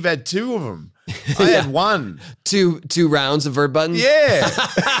than me. You've had two of them. I Yeah. had one. two rounds of vert buttons. Yeah.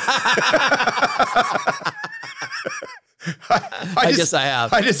 I guess I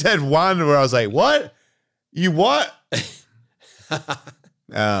have. I just had one where I was like, "What? You what?"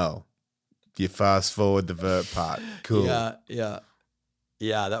 Oh, you fast forward the vert part. Cool. Yeah.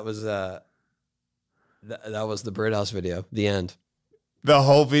 That was that was the birdhouse video. The end. The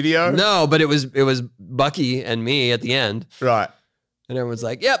whole video. No, but it was Bucky and me at the end, Right. and everyone's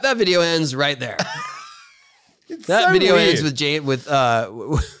like, "Yep, that video ends right there." It's That so video weird. ends with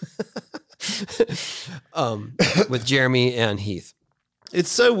with Jeremy and Heath. It's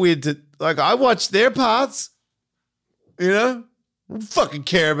so weird to like. I watch their parts. You know, I don't fucking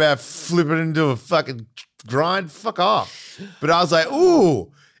care about flipping into a fucking grind. Fuck off. But I was like,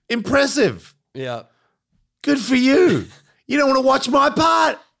 ooh, impressive. Yeah. Good for you. You don't want to watch my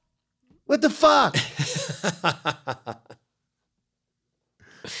part. What the fuck?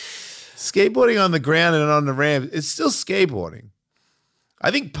 Skateboarding on the ground and on the ramp, it's still skateboarding. I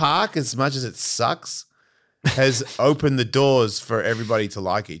think park, as much as it sucks, has opened the doors for everybody to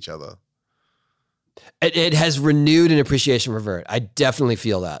like each other. It has renewed an appreciation for vert. I definitely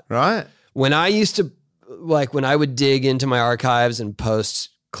feel that. Right? When I used to, like when I would dig into my archives and post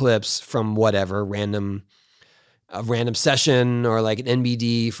clips from whatever, a random session or like an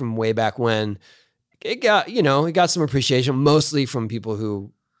NBD from way back when, it got some appreciation, mostly from people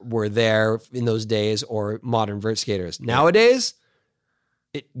who were there in those days or modern vert skaters. Nowadays,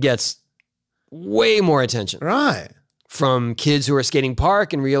 it gets way more attention. Right. From kids who are skating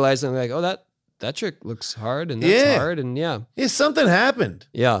park and realizing like, oh, that trick looks hard and that's hard. And yeah, something happened.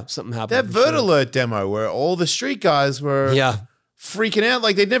 Yeah, something happened. That Vert Alert demo where all the street guys were freaking out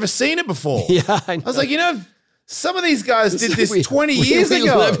like they'd never seen it before. Yeah, I was like, some of these guys did this 20 years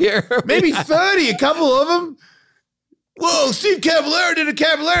ago. Live here. Maybe 30, a couple of them. Whoa, Steve Caballero did a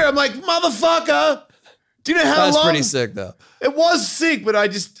Caballero. I'm like, motherfucker. Do you know how long? That's pretty sick, though. It was sick, but I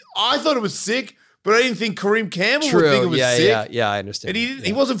thought it was sick, but I didn't think Kareem Campbell would think it was sick. Yeah, I understand. And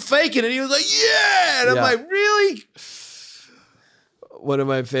he wasn't faking it. He was like, yeah. And I'm like, really? One of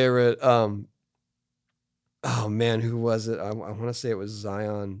my favorite, oh man, who was it? I want to say it was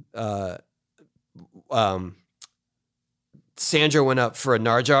Zion. Sandro went up for a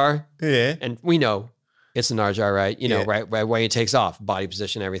Narjar. Yeah. And we know it's a Narjar, right? Right when he takes off, body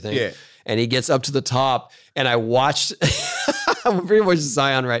position, everything. Yeah. And he gets up to the top, and I watched, I'm pretty much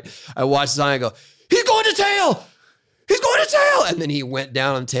Zion, right? I watched Zion go, he's going to tail! He's going to tail! And then he went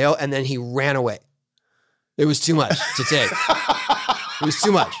down on tail, and then he ran away. It was too much to take. It was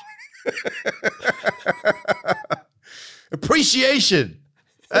too much. Appreciation.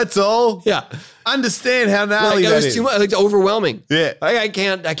 That's all. Yeah. Understand how gnarly that is. Too much, like overwhelming. Yeah. I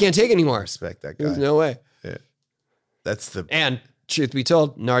can't take anymore. Respect that guy. There's no way. Yeah. That's and truth be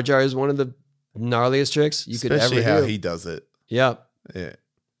told, Narjar is one of the gnarliest tricks you could ever do. Especially how he does it. Yeah. Yeah.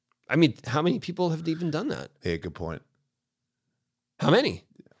 I mean, how many people have even done that? Yeah, good point. How many?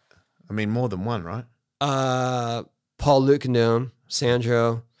 I mean, more than one, right? Paul Lucandone,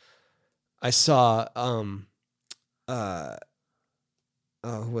 Sandro. I saw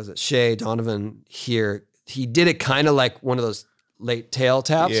who was it? Shay Donovan here. He did it kind of like one of those late tail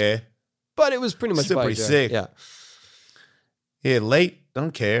taps. Yeah. But it was pretty much still pretty sick. Yeah. Yeah, late,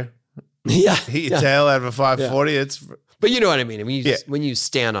 don't care. Yeah. Hit your tail out of a 540. Yeah. But you know what I mean. I mean, when you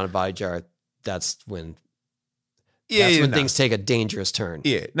stand on a body jar, that's when things take a dangerous turn.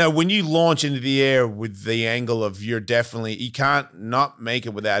 Yeah. No, when you launch into the air with the angle of you can't not make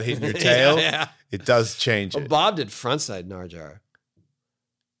it without hitting your tail. Yeah. It does change it. Bob did frontside Narjar.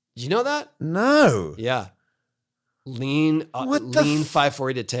 Did you know that? No. Yeah. Lean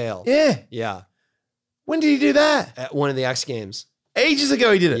 540 to tail. Yeah. Yeah. When did he do that? At one of the X Games. Ages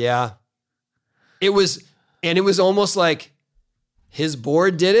ago he did it. Yeah. It was almost like his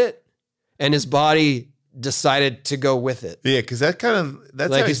board did it and his body decided to go with it. Yeah, because that's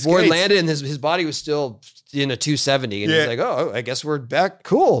like how his board landed and his body was still in a 270. And he's like, oh, I guess we're back.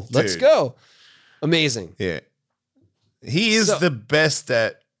 Cool. Let's go. Amazing. Yeah. He is the best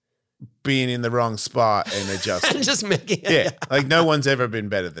at being in the wrong spot and adjusting. Just making it. Yeah. Like no one's ever been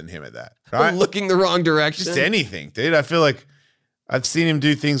better than him at that. Right? Looking the wrong direction. Just anything, dude. I feel like I've seen him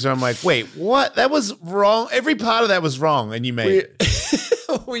do things where I'm like, wait, what? That was wrong. Every part of that was wrong, and you made it.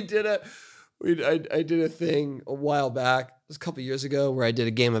 I did a thing a while back. It was a couple years ago where I did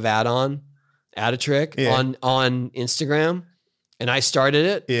a game of add a trick on Instagram, and I started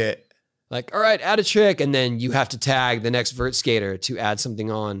it. Yeah. Like, all right, add a trick, and then you have to tag the next vert skater to add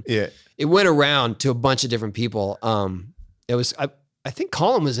something on. Yeah. It went around to a bunch of different people. It was I think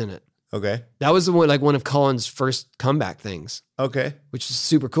Colin was in it. Okay. That was the one of Colin's first comeback things. Okay. Which was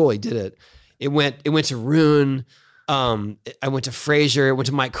super cool. He did it. It went to Rune. I went to Frazier. It went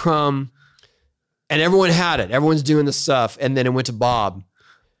to Mike Crum. And everyone had it. Everyone's doing the stuff. And then it went to Bob.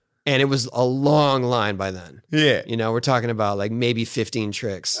 And it was a long line by then. Yeah. We're talking about like maybe 15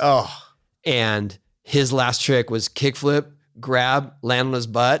 tricks. Oh. And his last trick was kickflip, grab, land on his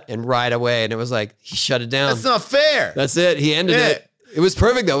butt, and ride away. And it was like, he shut it down. That's not fair. That's it. He ended it. It was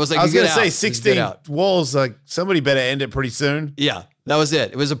perfect though. It was like, I was going to say 16 walls. Like somebody better end it pretty soon. Yeah, that was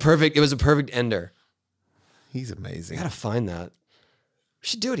it. It was a perfect ender. He's amazing. I got to find that. We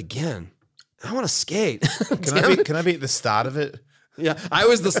should do it again. I want to skate. Can I be at the start of it? Yeah, I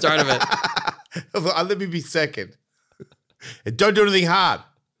was the start of it. Let me be second. And don't do anything hard.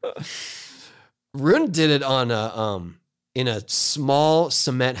 Rune did it on in a small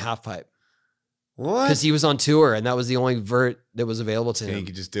cement half pipe. What? because he was on tour and that was the only vert that was available to And him. he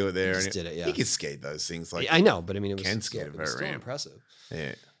could just do it there. He just and did it, yeah. He could skate those things like I know, but I mean, it was Ken still, skated it was vert still ramp. impressive.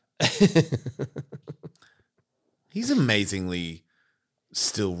 Yeah. He's amazingly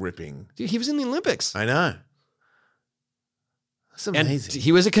still ripping. Dude, he was in the Olympics. I know. That's And amazing.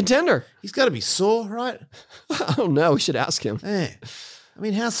 he was a contender. He's got to be sore, right? I don't know. We should ask him. Yeah. I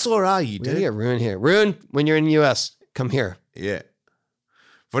mean, how sore are you, We're gonna dude? get Rune here. Rune, when you're in the US, come here. Yeah.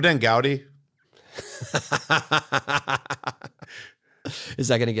 Vordan Gaudi. Is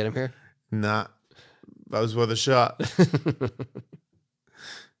that gonna get him here? Nah. That was worth a shot.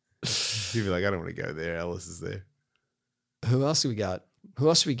 He'd be like, I don't want to go there. Ellis is there. Who else do we got? Who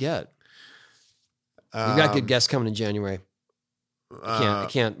else do we get? We got good guests coming in January. I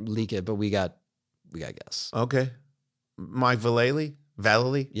can't leak it, but we got guests. Okay. Mike Vallely?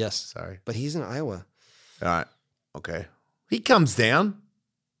 Yes. Sorry. But he's in Iowa. All right. Okay. He comes down.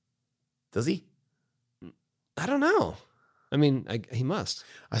 Does he? I don't know. I mean, he must.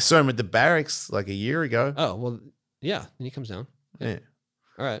 I saw him at the barracks like a year ago. Oh, well, yeah. Then he comes down. Yeah.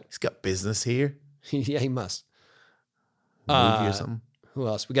 All right. He's got business here. Yeah, he must. Movie or something. Who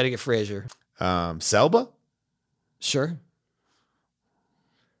else? We got to get Frazier. Selba? Sure.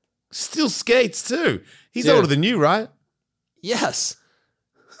 Still skates too. He's Dude. older than you, right? Yes.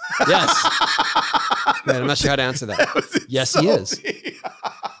 Yes. Man, I'm not sure how to answer that. Yes, he is.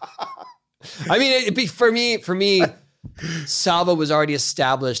 I mean, for me, Salva was already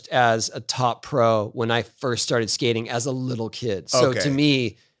established as a top pro when I first started skating as a little kid. So Okay. to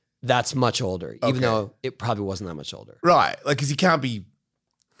me, that's much older, even Okay. though it probably wasn't that much older. Right. Like, because he can't be,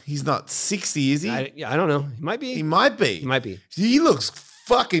 he's not 60, is he? I don't know. He might be. He might be. He might be. He looks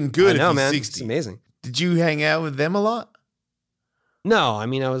fucking good I know, if he's man. 60. It's amazing. Did you hang out with them a lot? No, I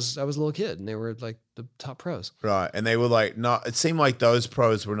mean, I was a little kid, and they were like the top pros. Right. And they were like, not, it seemed like those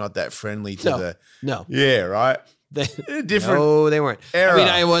pros were not that friendly to the, No, yeah, right? they, Different. no, they weren't. era. I mean,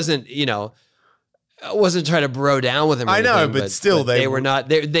 I wasn't, I wasn't trying to bro down with them. Or I know, anything, but still, they they were not.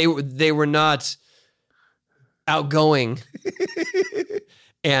 They were not outgoing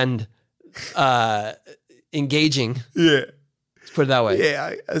and engaging. Yeah. Let's put it that way.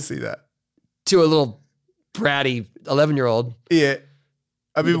 Yeah, I see that. To a little bratty 11-year-old, Yeah.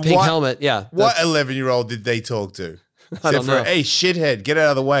 I mean, pink what, helmet. Yeah, what 11-year-old did they talk to? I don't Except know. for, hey, shithead, get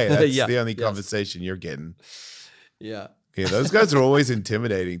out of the way. That's Yeah, the only yes. conversation you're getting. Yeah. Yeah, those guys are always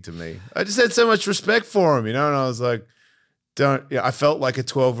intimidating to me. I just had so much respect for them, and I was like, I felt like a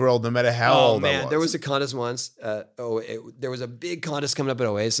 12-year-old no matter how old I was. There was a contest once. There was a big contest coming up at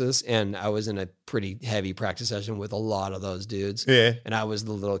Oasis, and I was in a pretty heavy practice session with a lot of those dudes. Yeah. And I was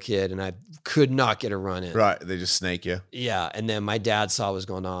the little kid, and I could not get a run in. Right, they just snake you. Yeah. And then my dad saw what was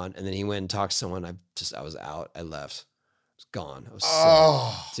going on, and then he went and talked to someone. I was out. I left. I was gone. I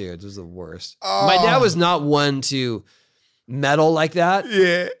was dude, it was the worst. My dad was not one to meddle like that.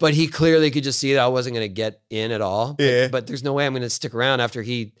 Yeah. But he clearly could just see that I wasn't going to get in at all. Yeah. But there's no way I'm going to stick around after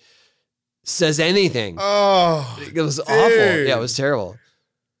he says anything. Oh, It was awful. Yeah, it was terrible.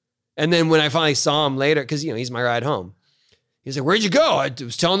 And then when I finally saw him later, because, he's my ride home. He's like, where'd you go? I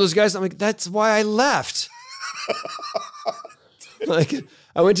was telling those guys. I'm like, that's why I left. Like,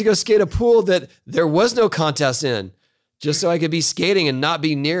 I went to go skate a pool that there was no contest in, just so I could be skating and not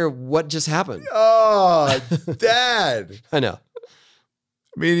be near what just happened. Oh, Dad. I know.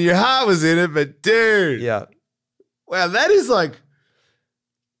 I mean, your heart was in it, but dude. Yeah. Wow, that is like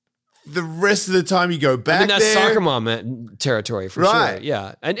the rest of the time you go back I mean, that's there. soccer mom territory for Right. sure.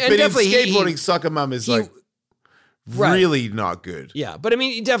 Yeah. And But in definitely skateboarding, soccer mum is like Right. really not good. yeah. But I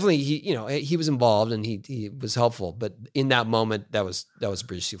mean, he was involved and he was helpful. But in that moment, that was a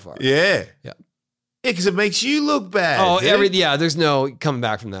bridge too far. Yeah. Yeah. Yeah, because it makes you look bad. dude. There's no coming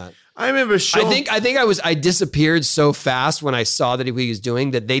back from that. I remember Sean. I think I disappeared so fast when I saw that he was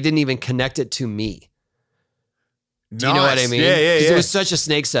doing that they didn't even connect it to me. Do you know what I mean? Yeah, yeah, 'Cause yeah. it was such a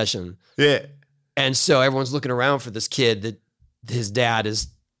snake session. Yeah. And so everyone's looking around for this kid that his dad is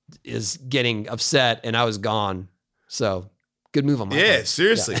getting upset, and I was gone. So good move on my Yeah, part.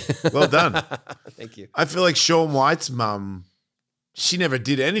 seriously. Yeah. Well done. Thank you. I feel like Sean White's mum, she never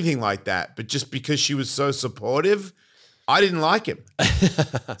did anything like that, but just because she was so supportive, I didn't like him.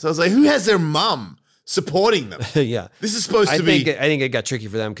 So I was like, who has their mum supporting them? Yeah. This is supposed I to think be. it got tricky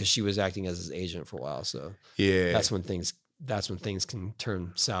for them because she was acting as his agent for a while. So Yeah. that's when things can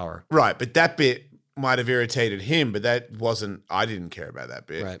turn sour. Right, but that bit might have irritated him, but that wasn't, I didn't care about that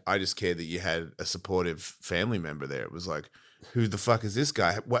bit. Right. I just cared that you had a supportive family member there. It was like, who the fuck is this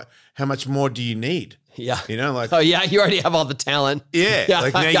guy? How much more do you need? Yeah. You know, like, Oh yeah, you already have all the talent. yeah,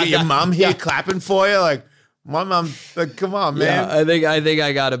 like now you yeah, got your yeah, mum here yeah. clapping for you. Like, My mom, like, come on, Yeah, man. I think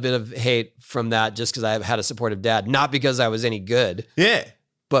I got a bit of hate from that just because I had a supportive dad, not because I was any good, Yeah.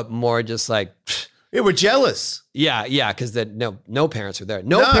 but more just like, Yeah, we're jealous. yeah, because no parents were there.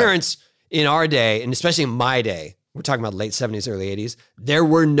 No No. parents in our day, and especially in my day, we're talking about late 70s, early 80s, there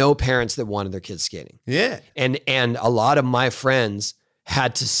were no parents that wanted their kids skating. Yeah. And a lot of my friends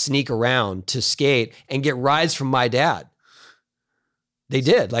had to sneak around to skate and get rides from my dad. They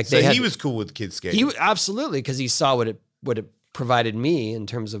did. Like So they had, he was cool with kids skating. he absolutely, because he saw what it provided me in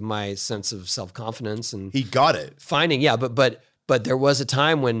terms of my sense of self-confidence and He got it. finding, yeah, but there was a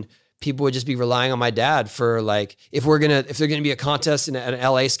time when people would just be relying on my dad for like, if there's gonna be a contest in an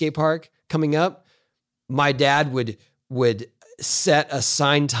LA skate park coming up, my dad would set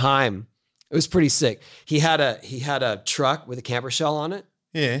assigned time. It was pretty sick. He had a truck with a camper shell on it,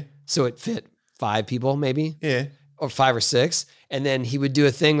 Yeah. so it fit 5 people maybe, Yeah. or 5 or 6, and then he would do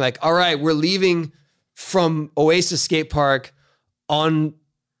a thing like, all right, we're leaving from Oasis Skate Park on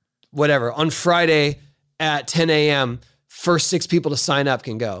Friday at 10 a.m. First 6 people to sign up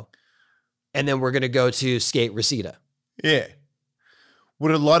can go. And then we're going to go to Skate Reseda. Yeah.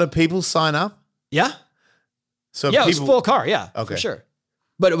 Would a lot of people sign up? Yeah. So Yeah, it people, was full car. Yeah, Okay. for sure.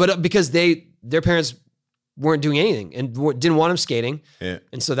 But because their parents weren't doing anything and didn't want them skating. Yeah.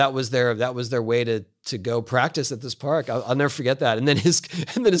 And so that was their way to go practice at this park. I'll never forget that. And then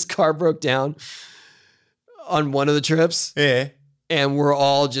his car broke down on one of the trips. Yeah. And we're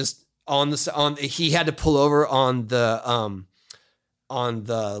all just he had to pull over on the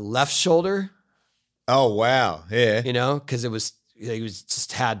left shoulder, Oh, wow. Yeah. you know, because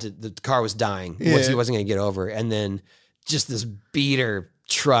the car was dying. Yeah. He wasn't going to get over. And then just this beater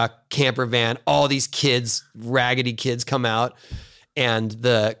truck, camper van, all these kids, raggedy kids come out, and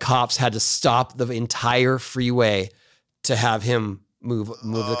the cops had to stop the entire freeway to have him move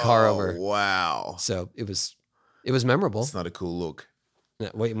the car over. Wow. So it was memorable. That's not a cool look.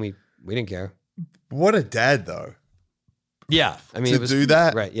 We didn't care. What a dad, though. Yeah. I mean, To it was do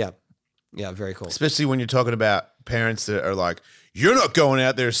that? Right. Yeah. Yeah. Very cool. Especially when you're talking about parents that are like, you're not going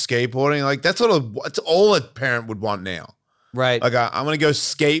out there skateboarding. Like, that's all a parent would want now. Right. Like, I'm going to go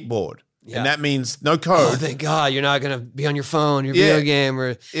skateboard. Yeah. And that means no Oh, code. thank God you're not going to be on your phone, your Yeah. video game,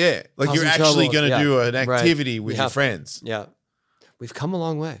 or Yeah. Like, Cause you're some actually trouble. going to Yeah. do an Right. activity with Yeah. your friends. yeah. We've come a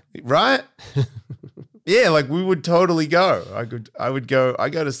long way. Right? Yeah. Like, we would totally go. I would go. I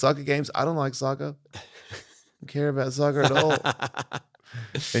go to soccer games. I don't like soccer. I don't care about soccer at all.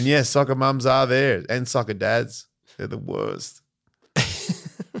 And yes, soccer mums are there and soccer dads. They're the worst.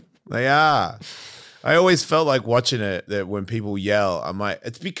 They are. I always felt like watching it that when people yell, I'm like,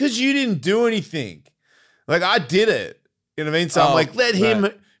 it's because you didn't do anything. Like, I did it. You know what I mean? So I'm Oh, like, let him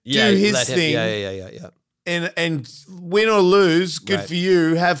right. do his thing. Yeah. And win or lose, good Right. for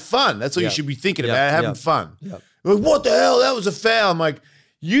you. Have fun. That's what Yeah. you should be thinking Yeah. about, having Yeah. fun. Yeah. Like, what the hell? That was a foul. I'm like,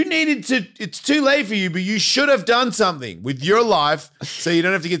 you needed to, it's too late for you, but you should have done something with your life so you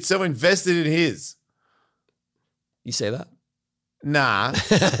don't have to get so invested in his. You say that? Nah.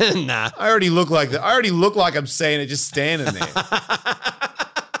 Nah. I already look like that. I already look like I'm saying it just standing there.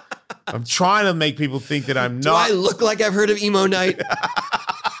 I'm trying to make people think that I'm Do not. I look like I've heard of emo night?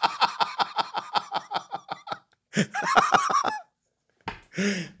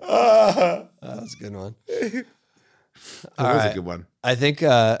 That was a good one. That All was right. a good one. I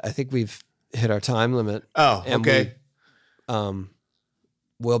think we've hit our time limit. Oh, And okay.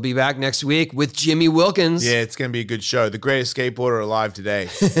 We'll be back next week with Jimmy Wilkins. Yeah, it's going to be a good show. The greatest skateboarder alive today.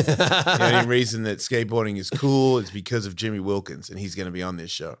 The only reason that skateboarding is cool is because of Jimmy Wilkins, and he's going to be on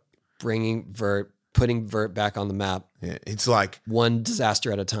this show. Putting Vert back on the map, Yeah, it's like one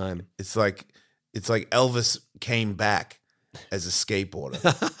disaster at a time. it's like Elvis came back as a skateboarder.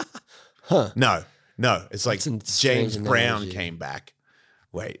 Huh. No, it's like That's a strange James Brown analogy. came back.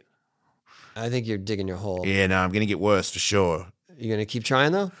 Wait, I think you're digging your hole. yeah, no, I'm going to get worse for sure. You gonna keep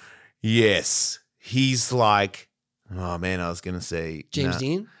trying though? Yes, he's like, oh man, I was going to say James nah.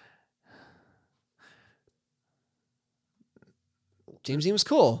 Dean? James Dean was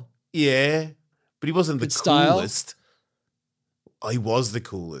cool. Yeah, but he wasn't the Good style. coolest. Oh, he was the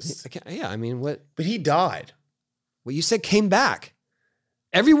coolest, Yeah, I mean, what but he died. you said came back.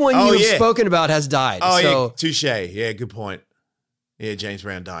 Everyone Oh, you've yeah. spoken about has died. Oh, so yeah, touche. Yeah, good point. Yeah, James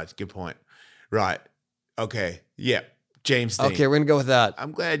Brown died. Good point. Right. Okay. Yeah, James Dean. okay, we're gonna go with that.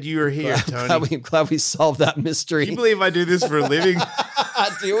 I'm glad you were here, Tony. Glad we solved that mystery. Can you believe I do this for a living?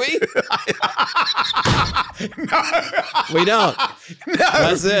 Do we? No. We don't. No.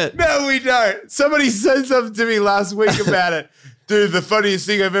 That's it. No, we don't. Somebody said something to me last week about it. Dude, the funniest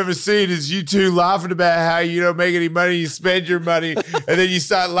thing I've ever seen is you two laughing about how you don't make any money, you spend your money, and then you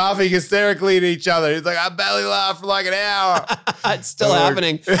start laughing hysterically at each other. It's like, I barely laughed for like an hour. It's still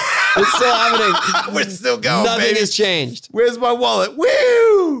happening. It's still happening. We're still going, Nothing baby. has changed. Where's my wallet?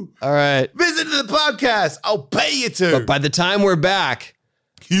 Woo! All right. Visit the podcast. I'll pay you to. But by the time we're back,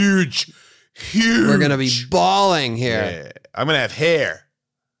 Huge. we're going to be bawling here. Yeah. I'm going to have hair.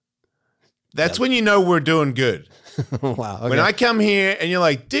 That's when you know we're doing good. Wow. Okay. When I come here and you're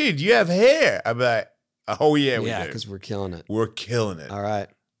like, dude, you have hair. I'm like, oh, yeah, we yeah, do. because we're killing it. We're killing it. All right.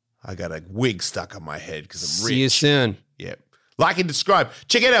 I got a wig stuck on my head because I'm rich. See you soon. Yep. Like and subscribe.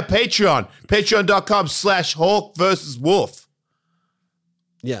 Check out our Patreon. Patreon.com/Hawk versus Wolf.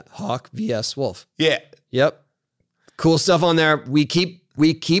 Yeah. Hawk vs. Wolf. Yeah. Yep. Cool stuff on there. We keep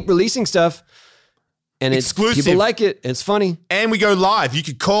releasing stuff. And it's Exclusive. people like it. It's funny. And we go live. You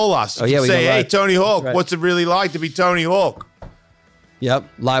could call us. You Oh, yeah, could we say, go hey, live. Tony Hawk, Right. what's it really like to be Tony Hawk? Yep.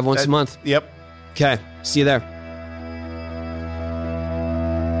 Live once a month. Yep. Okay. See you there.